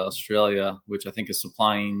 especially Australia, which I think is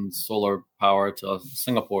supplying solar power to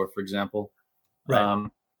Singapore, for example. Right.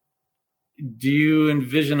 Do you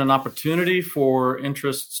envision an opportunity for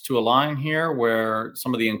interests to align here where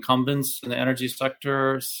some of the incumbents in the energy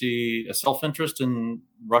sector see a self-interest in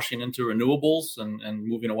rushing into renewables and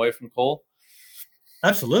moving away from coal?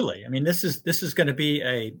 Absolutely. I mean, this is going to be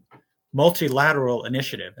a multilateral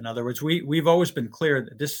initiative. In other words, we've always been clear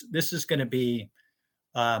that this is going to be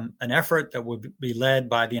an effort that will be led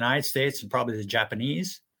by the United States and probably the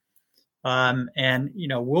Japanese. And,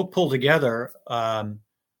 we'll pull together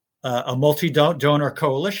a multi-donor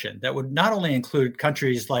coalition that would not only include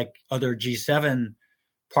countries like other G7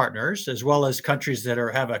 partners, as well as countries that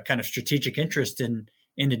have a kind of strategic interest in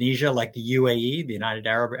Indonesia, like the UAE, the United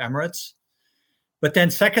Arab Emirates. But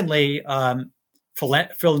then secondly,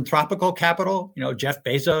 philanthropical capital, Jeff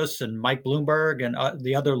Bezos and Mike Bloomberg and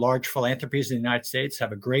the other large philanthropies in the United States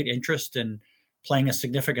have a great interest in playing a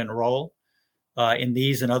significant role in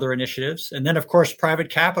these and other initiatives. And then, of course,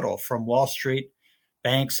 private capital from Wall Street,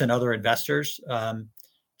 banks and other investors.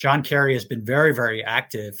 John Kerry has been very, very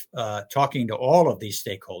active talking to all of these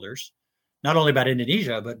stakeholders, not only about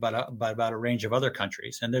Indonesia, but about a range of other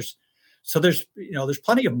countries. And there's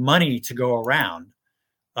plenty of money to go around.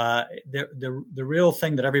 The real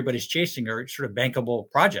thing that everybody's chasing are sort of bankable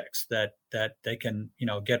projects that they can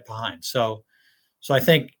get behind. So I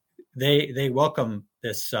think they welcome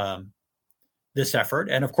this effort,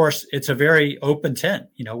 and of course it's a very open tent.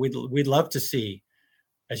 We'd love to see,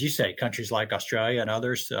 as you say, countries like Australia and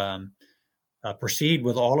others proceed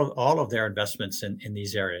with all of their investments in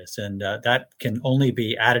these areas, and that can only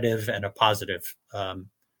be additive and a positive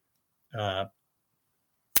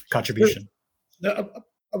contribution.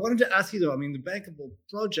 I wanted to ask you though. I mean, the bankable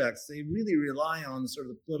projects, they really rely on sort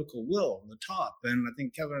of the political will on the top, and I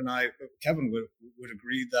think Kevin would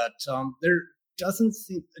agree that there doesn't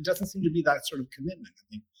seem to be that sort of commitment. I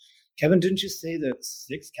think, Kevin, didn't you say that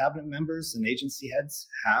 6 cabinet members and agency heads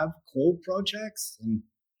have coal projects? And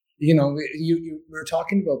you were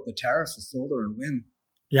talking about the tariffs of solar and wind.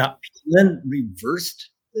 Yeah, then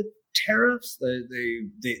reversed the tariffs.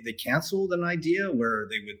 They canceled an idea where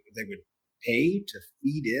they would pay to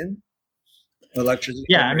feed in electricity.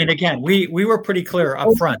 Yeah, I mean, again, we were pretty clear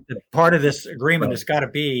up front that part of this agreement has got to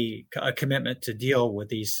be a commitment to deal with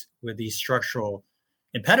these structural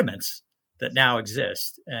impediments that now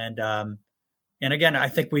exist. And again, I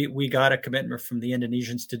think we got a commitment from the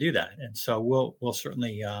Indonesians to do that. And so we'll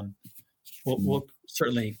certainly we'll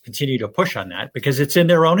certainly continue to push on that because it's in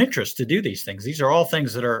their own interest to do these things. These are all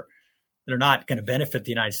things that are not going to benefit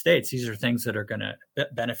the United States. These are things that are going to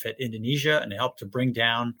benefit Indonesia and help to bring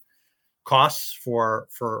down costs for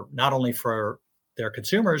not only for their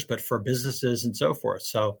consumers, but for businesses and so forth.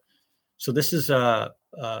 So this is going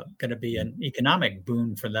to be an economic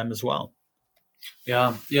boon for them as well.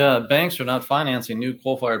 Yeah. Banks are not financing new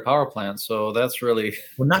coal-fired power plants, so that's really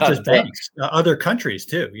not just banks, other countries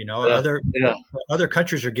too. Other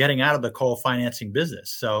countries are getting out of the coal financing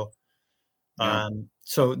business. So,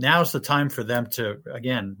 so now's the time for them to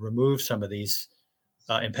again remove some of these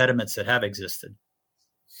impediments that have existed.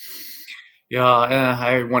 Yeah,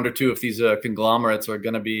 I wonder too if these conglomerates are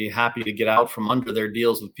going to be happy to get out from under their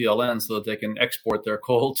deals with PLN so that they can export their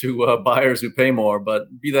coal to buyers who pay more.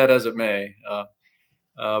 But be that as it may,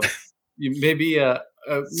 maybe you could,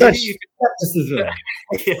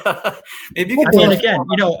 maybe. And again,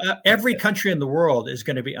 every country in the world is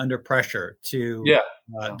going to be under pressure to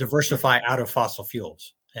diversify out of fossil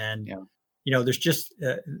fuels, and there's just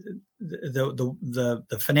the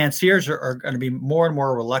financiers are going to be more and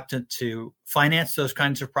more reluctant to finance those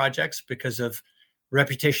kinds of projects because of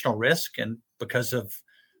reputational risk and because of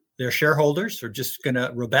their shareholders are just going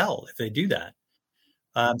to rebel if they do that.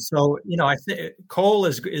 So I think coal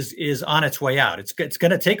is on its way out. It's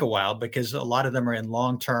going to take a while because a lot of them are in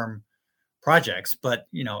long-term projects, but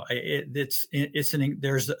there's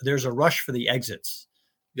a rush for the exits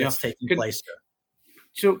that's taking place there.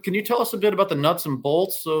 So can you tell us a bit about the nuts and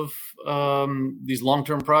bolts of these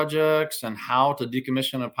long-term projects and how to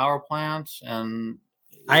decommission a power plant? And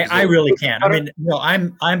I really can't. I mean,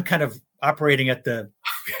 I'm kind of operating at the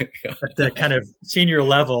kind of senior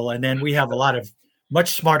level, and then we have a lot of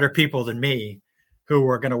much smarter people than me who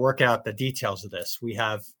are going to work out the details of this. We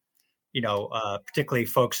have, particularly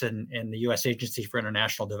folks in the U.S. Agency for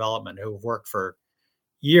International Development who have worked for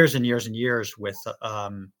years and years and years with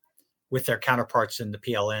their counterparts in the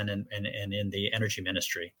PLN and in the energy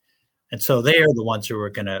ministry. And so they are the ones who are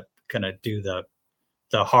going to do the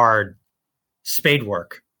hard spade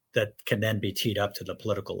work that can then be teed up to the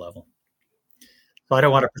political level. So I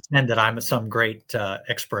don't want to pretend that I'm some great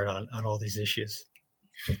expert on all these issues.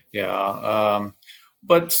 Yeah.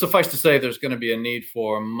 But suffice to say, there's going to be a need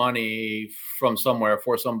for money from somewhere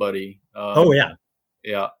for somebody.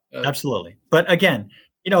 Yeah. Absolutely. But again,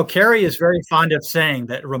 Kerry is very fond of saying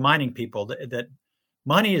that, reminding people that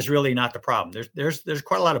money is really not the problem. There's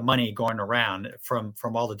quite a lot of money going around from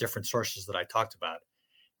all the different sources that I talked about.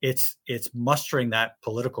 It's mustering that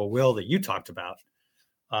political will that you talked about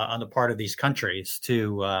on the part of these countries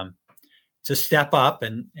to step up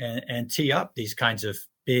and tee up these kinds of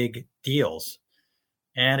big deals.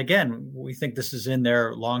 And again, we think this is in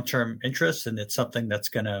their long-term interests, and it's something that's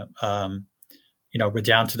going to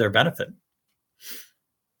redound to their benefit.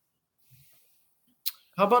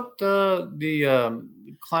 How about the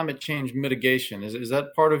climate change mitigation? Is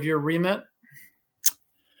that part of your remit?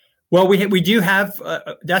 Well, we do have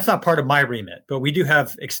that's not part of my remit, but we do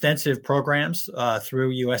have extensive programs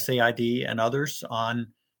through USAID and others on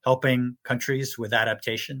helping countries with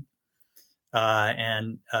adaptation,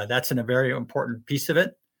 and that's a very important piece of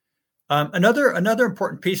it. Another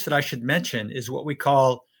important piece that I should mention is what we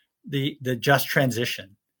call the just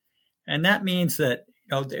transition, and that means that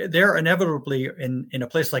they're inevitably in a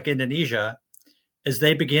place like Indonesia, as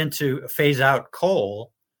they begin to phase out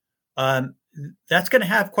coal, that's going to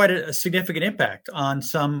have quite a significant impact on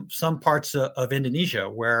some parts of Indonesia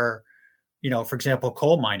where, for example,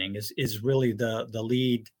 coal mining is really the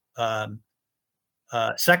lead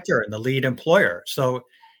sector and the lead employer. So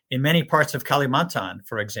in many parts of Kalimantan,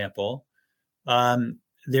 for example,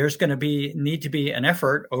 there's going to need to be an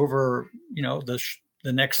effort over,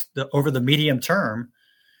 over the medium term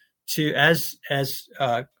to as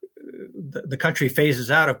the country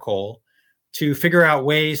phases out of coal, to figure out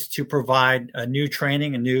ways to provide a new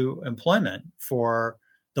training and new employment for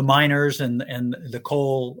the miners and the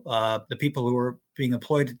coal, the people who are being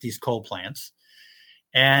employed at these coal plants.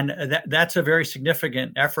 And that's a very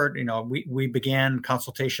significant effort. We began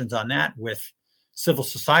consultations on that with civil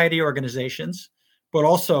society organizations, but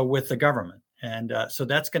also with the government. And so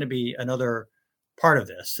that's going to be another part of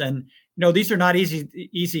this. And these are not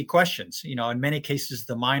easy questions. In many cases,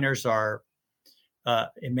 the miners are,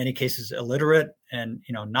 in many cases, illiterate and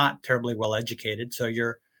not terribly well educated. So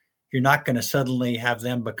you're not going to suddenly have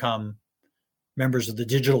them become members of the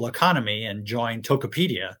digital economy and join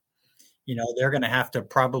Tokopedia. They're going to have to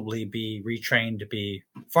probably be retrained to be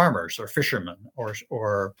farmers or fishermen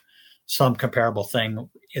or some comparable thing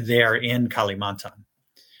there in Kalimantan.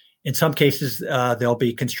 In some cases, there'll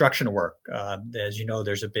be construction work. As you know,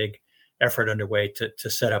 there's a big effort underway to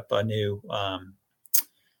set up a new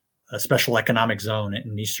a special economic zone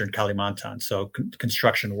in eastern Kalimantan. So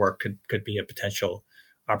construction work could be a potential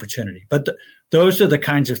opportunity. But those are the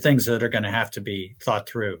kinds of things that are going to have to be thought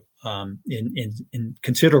through in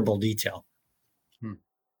considerable detail.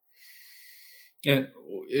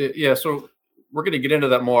 Yeah. So we're going to get into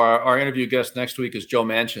that more. Our interview guest next week is Joe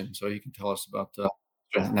Manchin, so he can tell us about.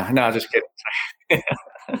 No, just kidding.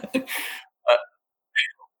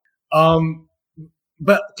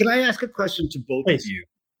 But can I ask a question to both Please. of you?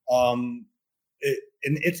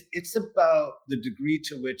 And it's about the degree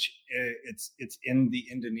to which it's in the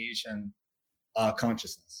Indonesian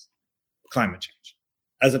consciousness, climate change,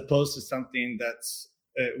 as opposed to something that's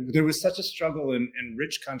there was such a struggle in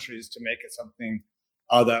rich countries to make it something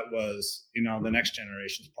that was, the next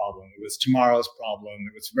generation's problem. It was tomorrow's problem.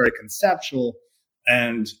 It was very conceptual,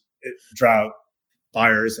 and drought,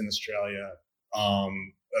 fires in Australia,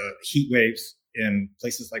 heat waves in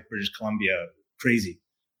places like British Columbia, crazy.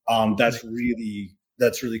 That's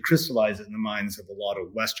really crystallized in the minds of a lot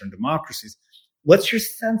of Western democracies. What's your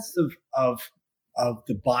sense of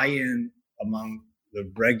the buy-in among the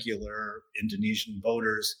regular Indonesian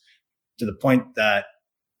voters to the point that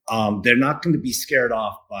they're not going to be scared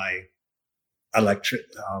off by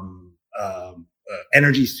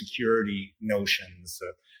energy security notions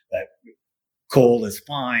that coal is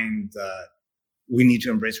fine, that we need to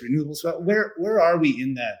embrace renewables? So where are we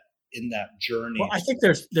in that journey? Well, I think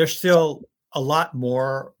there's still a lot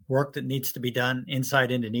more work that needs to be done inside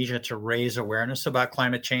Indonesia to raise awareness about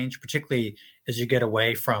climate change, particularly as you get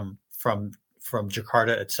away from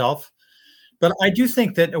Jakarta itself. But I do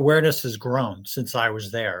think that awareness has grown since I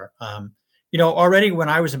was there. Already when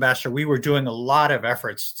I was ambassador, we were doing a lot of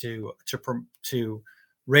efforts to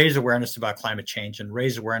raise awareness about climate change and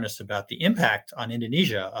raise awareness about the impact on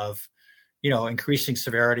Indonesia of, increasing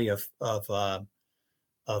severity of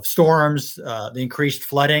storms, the increased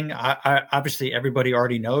flooding. Obviously, everybody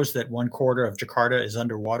already knows that 1/4 of Jakarta is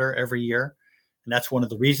underwater every year, and that's one of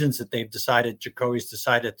the reasons that Jokowi's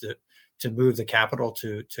decided to move the capital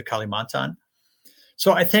to Kalimantan.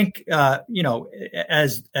 So I think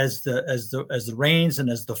as the rains and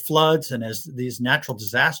as the floods and as these natural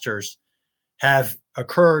disasters have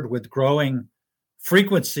occurred with growing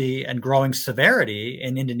frequency and growing severity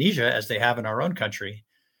in Indonesia, as they have in our own country,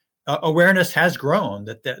 awareness has grown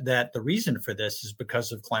that the reason for this is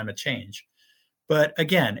because of climate change. But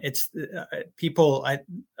again, it's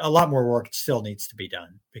a lot more work still needs to be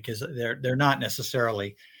done because they're not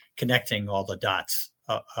necessarily connecting all the dots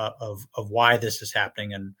of why this is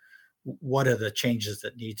happening and what are the changes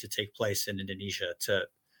that need to take place in Indonesia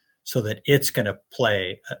so that it's going to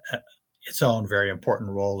play its own very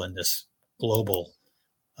important role in this global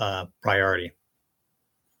priority.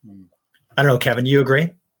 I don't know, Kevin, you agree?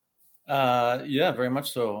 Yeah, very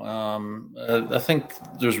much so. I think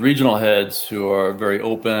there's regional heads who are very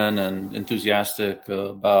open and enthusiastic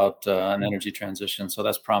about an energy transition, so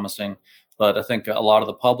that's promising. But I think a lot of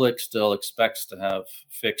the public still expects to have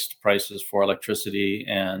fixed prices for electricity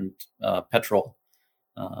and petrol.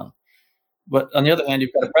 But on the other hand,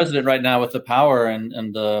 you've got a president right now with the power and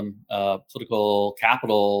the political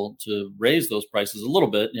capital to raise those prices a little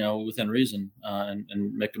bit, within reason, and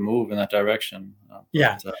make a move in that direction.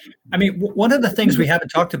 I mean, one of the things we haven't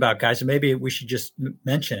talked about, guys, and maybe we should just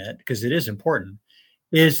mention it because it is important,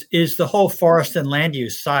 is the whole forest and land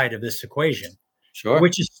use side of this equation. Sure.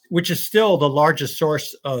 Which is still the largest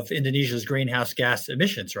source of Indonesia's greenhouse gas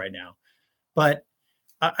emissions right now. But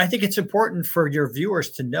I think it's important for your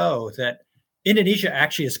viewers to know that Indonesia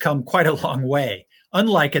actually has come quite a long way.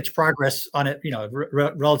 Unlike its progress on it,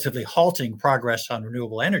 relatively halting progress on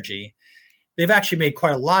renewable energy, they've actually made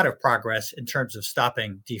quite a lot of progress in terms of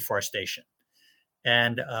stopping deforestation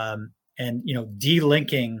and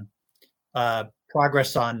delinking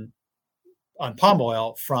progress on palm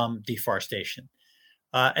oil from deforestation.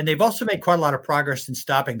 And they've also made quite a lot of progress in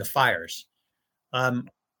stopping the fires.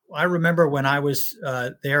 I remember when I was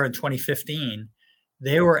there in 2015,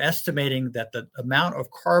 they were estimating that the amount of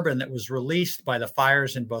carbon that was released by the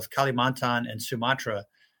fires in both Kalimantan and Sumatra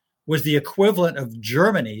was the equivalent of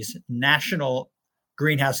Germany's national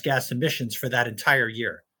greenhouse gas emissions for that entire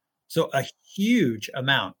year. So a huge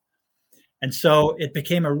amount. And so it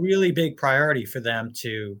became a really big priority for them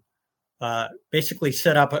to basically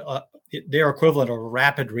set up their equivalent of a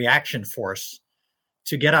rapid reaction force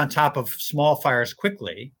to get on top of small fires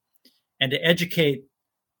quickly and to educate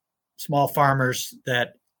small farmers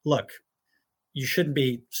that, look, you shouldn't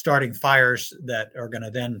be starting fires that are going to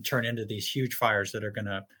then turn into these huge fires that are going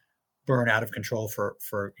to burn out of control for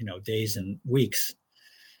days and weeks.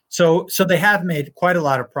 So they have made quite a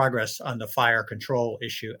lot of progress on the fire control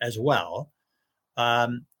issue as well.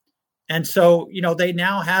 And so, they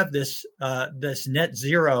now have this net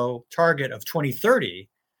zero target of 2030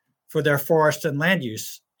 for their forest and land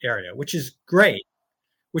use area, which is great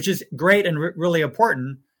and really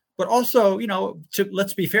important. But also,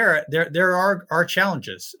 let's be fair, there are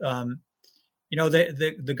challenges.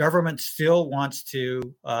 The government still wants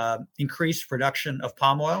to increase production of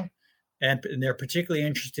palm oil, and they're particularly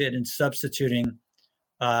interested in substituting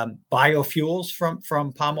biofuels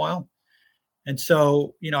from palm oil. And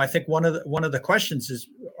so, I think one of the questions is,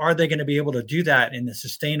 are they going to be able to do that in a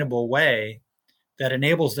sustainable way that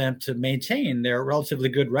enables them to maintain their relatively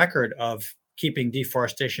good record of keeping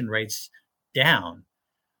deforestation rates down?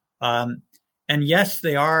 And yes,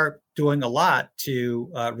 they are doing a lot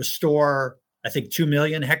to restore. I think 2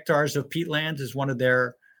 million hectares of peatlands is one of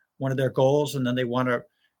their goals, and then they want to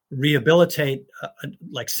rehabilitate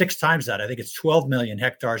like 6 times that. I think it's 12 million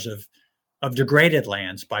hectares of degraded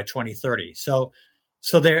lands by 2030. So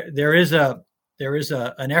there is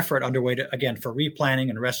an effort underway for replanting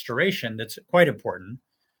and restoration that's quite important.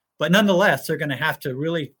 But nonetheless, they're going to have to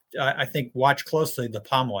really, I think, watch closely the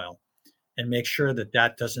palm oil and make sure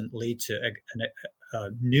that doesn't lead to a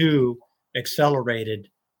new accelerated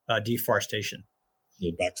deforestation.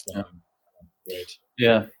 Backslide. Right.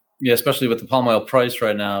 Yeah, especially with the palm oil price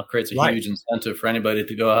right now, it creates a huge incentive for anybody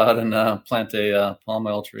to go out and plant a palm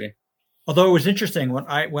oil tree. Although it was interesting when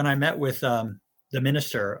I met with the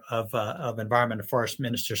Minister of Environment and Forest,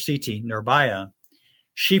 Minister Siti Nurbaya,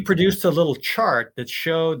 she produced a little chart that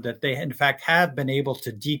showed that they in fact have been able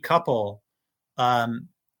to decouple palm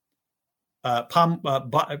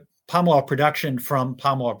oil production from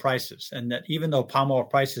palm oil prices, and that even though palm oil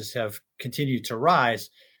prices have continued to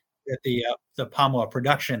rise, that the palm oil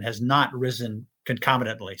production has not risen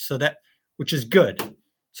concomitantly. So which is good.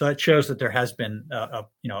 So it shows that there has been a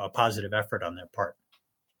positive effort on their part.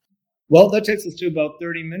 Well, that takes us to about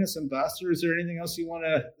 30 minutes, Ambassador. Is there anything else you want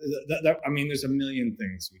to? There's a million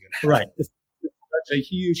things we could. Right. It's such a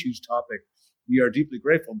huge topic. We are deeply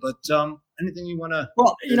grateful. But anything you want to?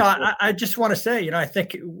 Well, I just want to say, I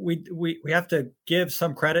think we have to give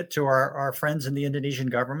some credit to our friends in the Indonesian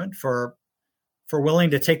government for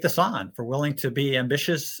willing to take this on, for willing to be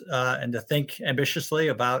ambitious and to think ambitiously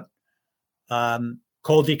about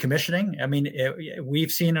coal decommissioning. I mean,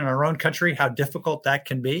 we've seen in our own country how difficult that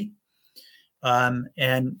can be. So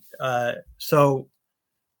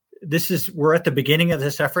we're at the beginning of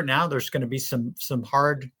this effort now. There's going to be some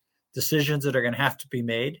hard decisions that are going to have to be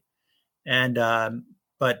made.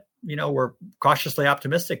 But we're cautiously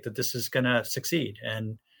optimistic that this is going to succeed,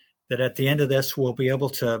 and that at the end of this, we'll be able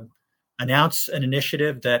to announce an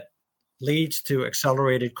initiative that leads to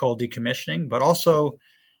accelerated coal decommissioning, but also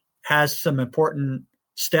has some important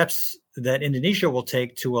steps that Indonesia will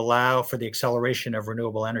take to allow for the acceleration of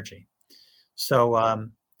renewable energy. So,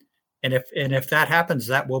 and if that happens,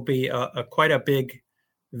 that will be quite a big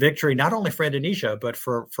victory, not only for Indonesia, but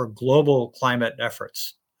for global climate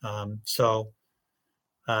efforts. So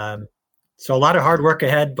a lot of hard work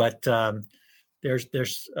ahead, but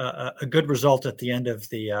there's a good result at the end of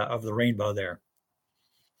the rainbow there.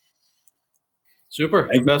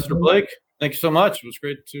 Super, Ambassador Blake. Thank you so much. It was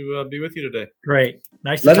great to be with you today. Great.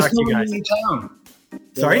 Nice to talk to you guys. Let us know when you're in town.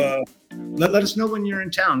 Sorry? Let us know when you're in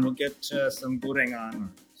town. We'll get some voting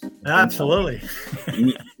on. Absolutely.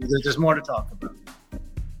 There's more to talk about.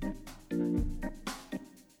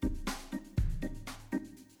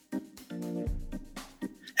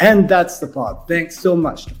 And that's the pod. Thanks so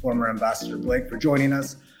much to former Ambassador Blake for joining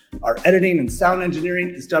us. Our editing and sound engineering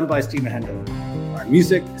is done by Stephen Hendel. Our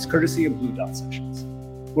music is courtesy of Blue Dot Sessions.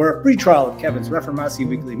 For a free trial of Kevin's Reformacy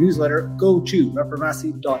weekly newsletter, go to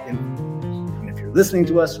reformacy.info. And if you're listening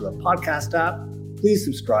to us through a podcast app, please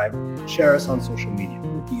subscribe and share us on social media. It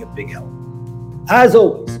would be a big help. As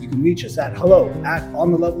always, you can reach us at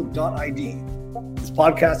hello@onthelevel.id. This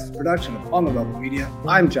podcast is a production of On the Level Media.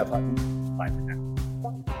 I'm Jeff Hutton. Bye for now.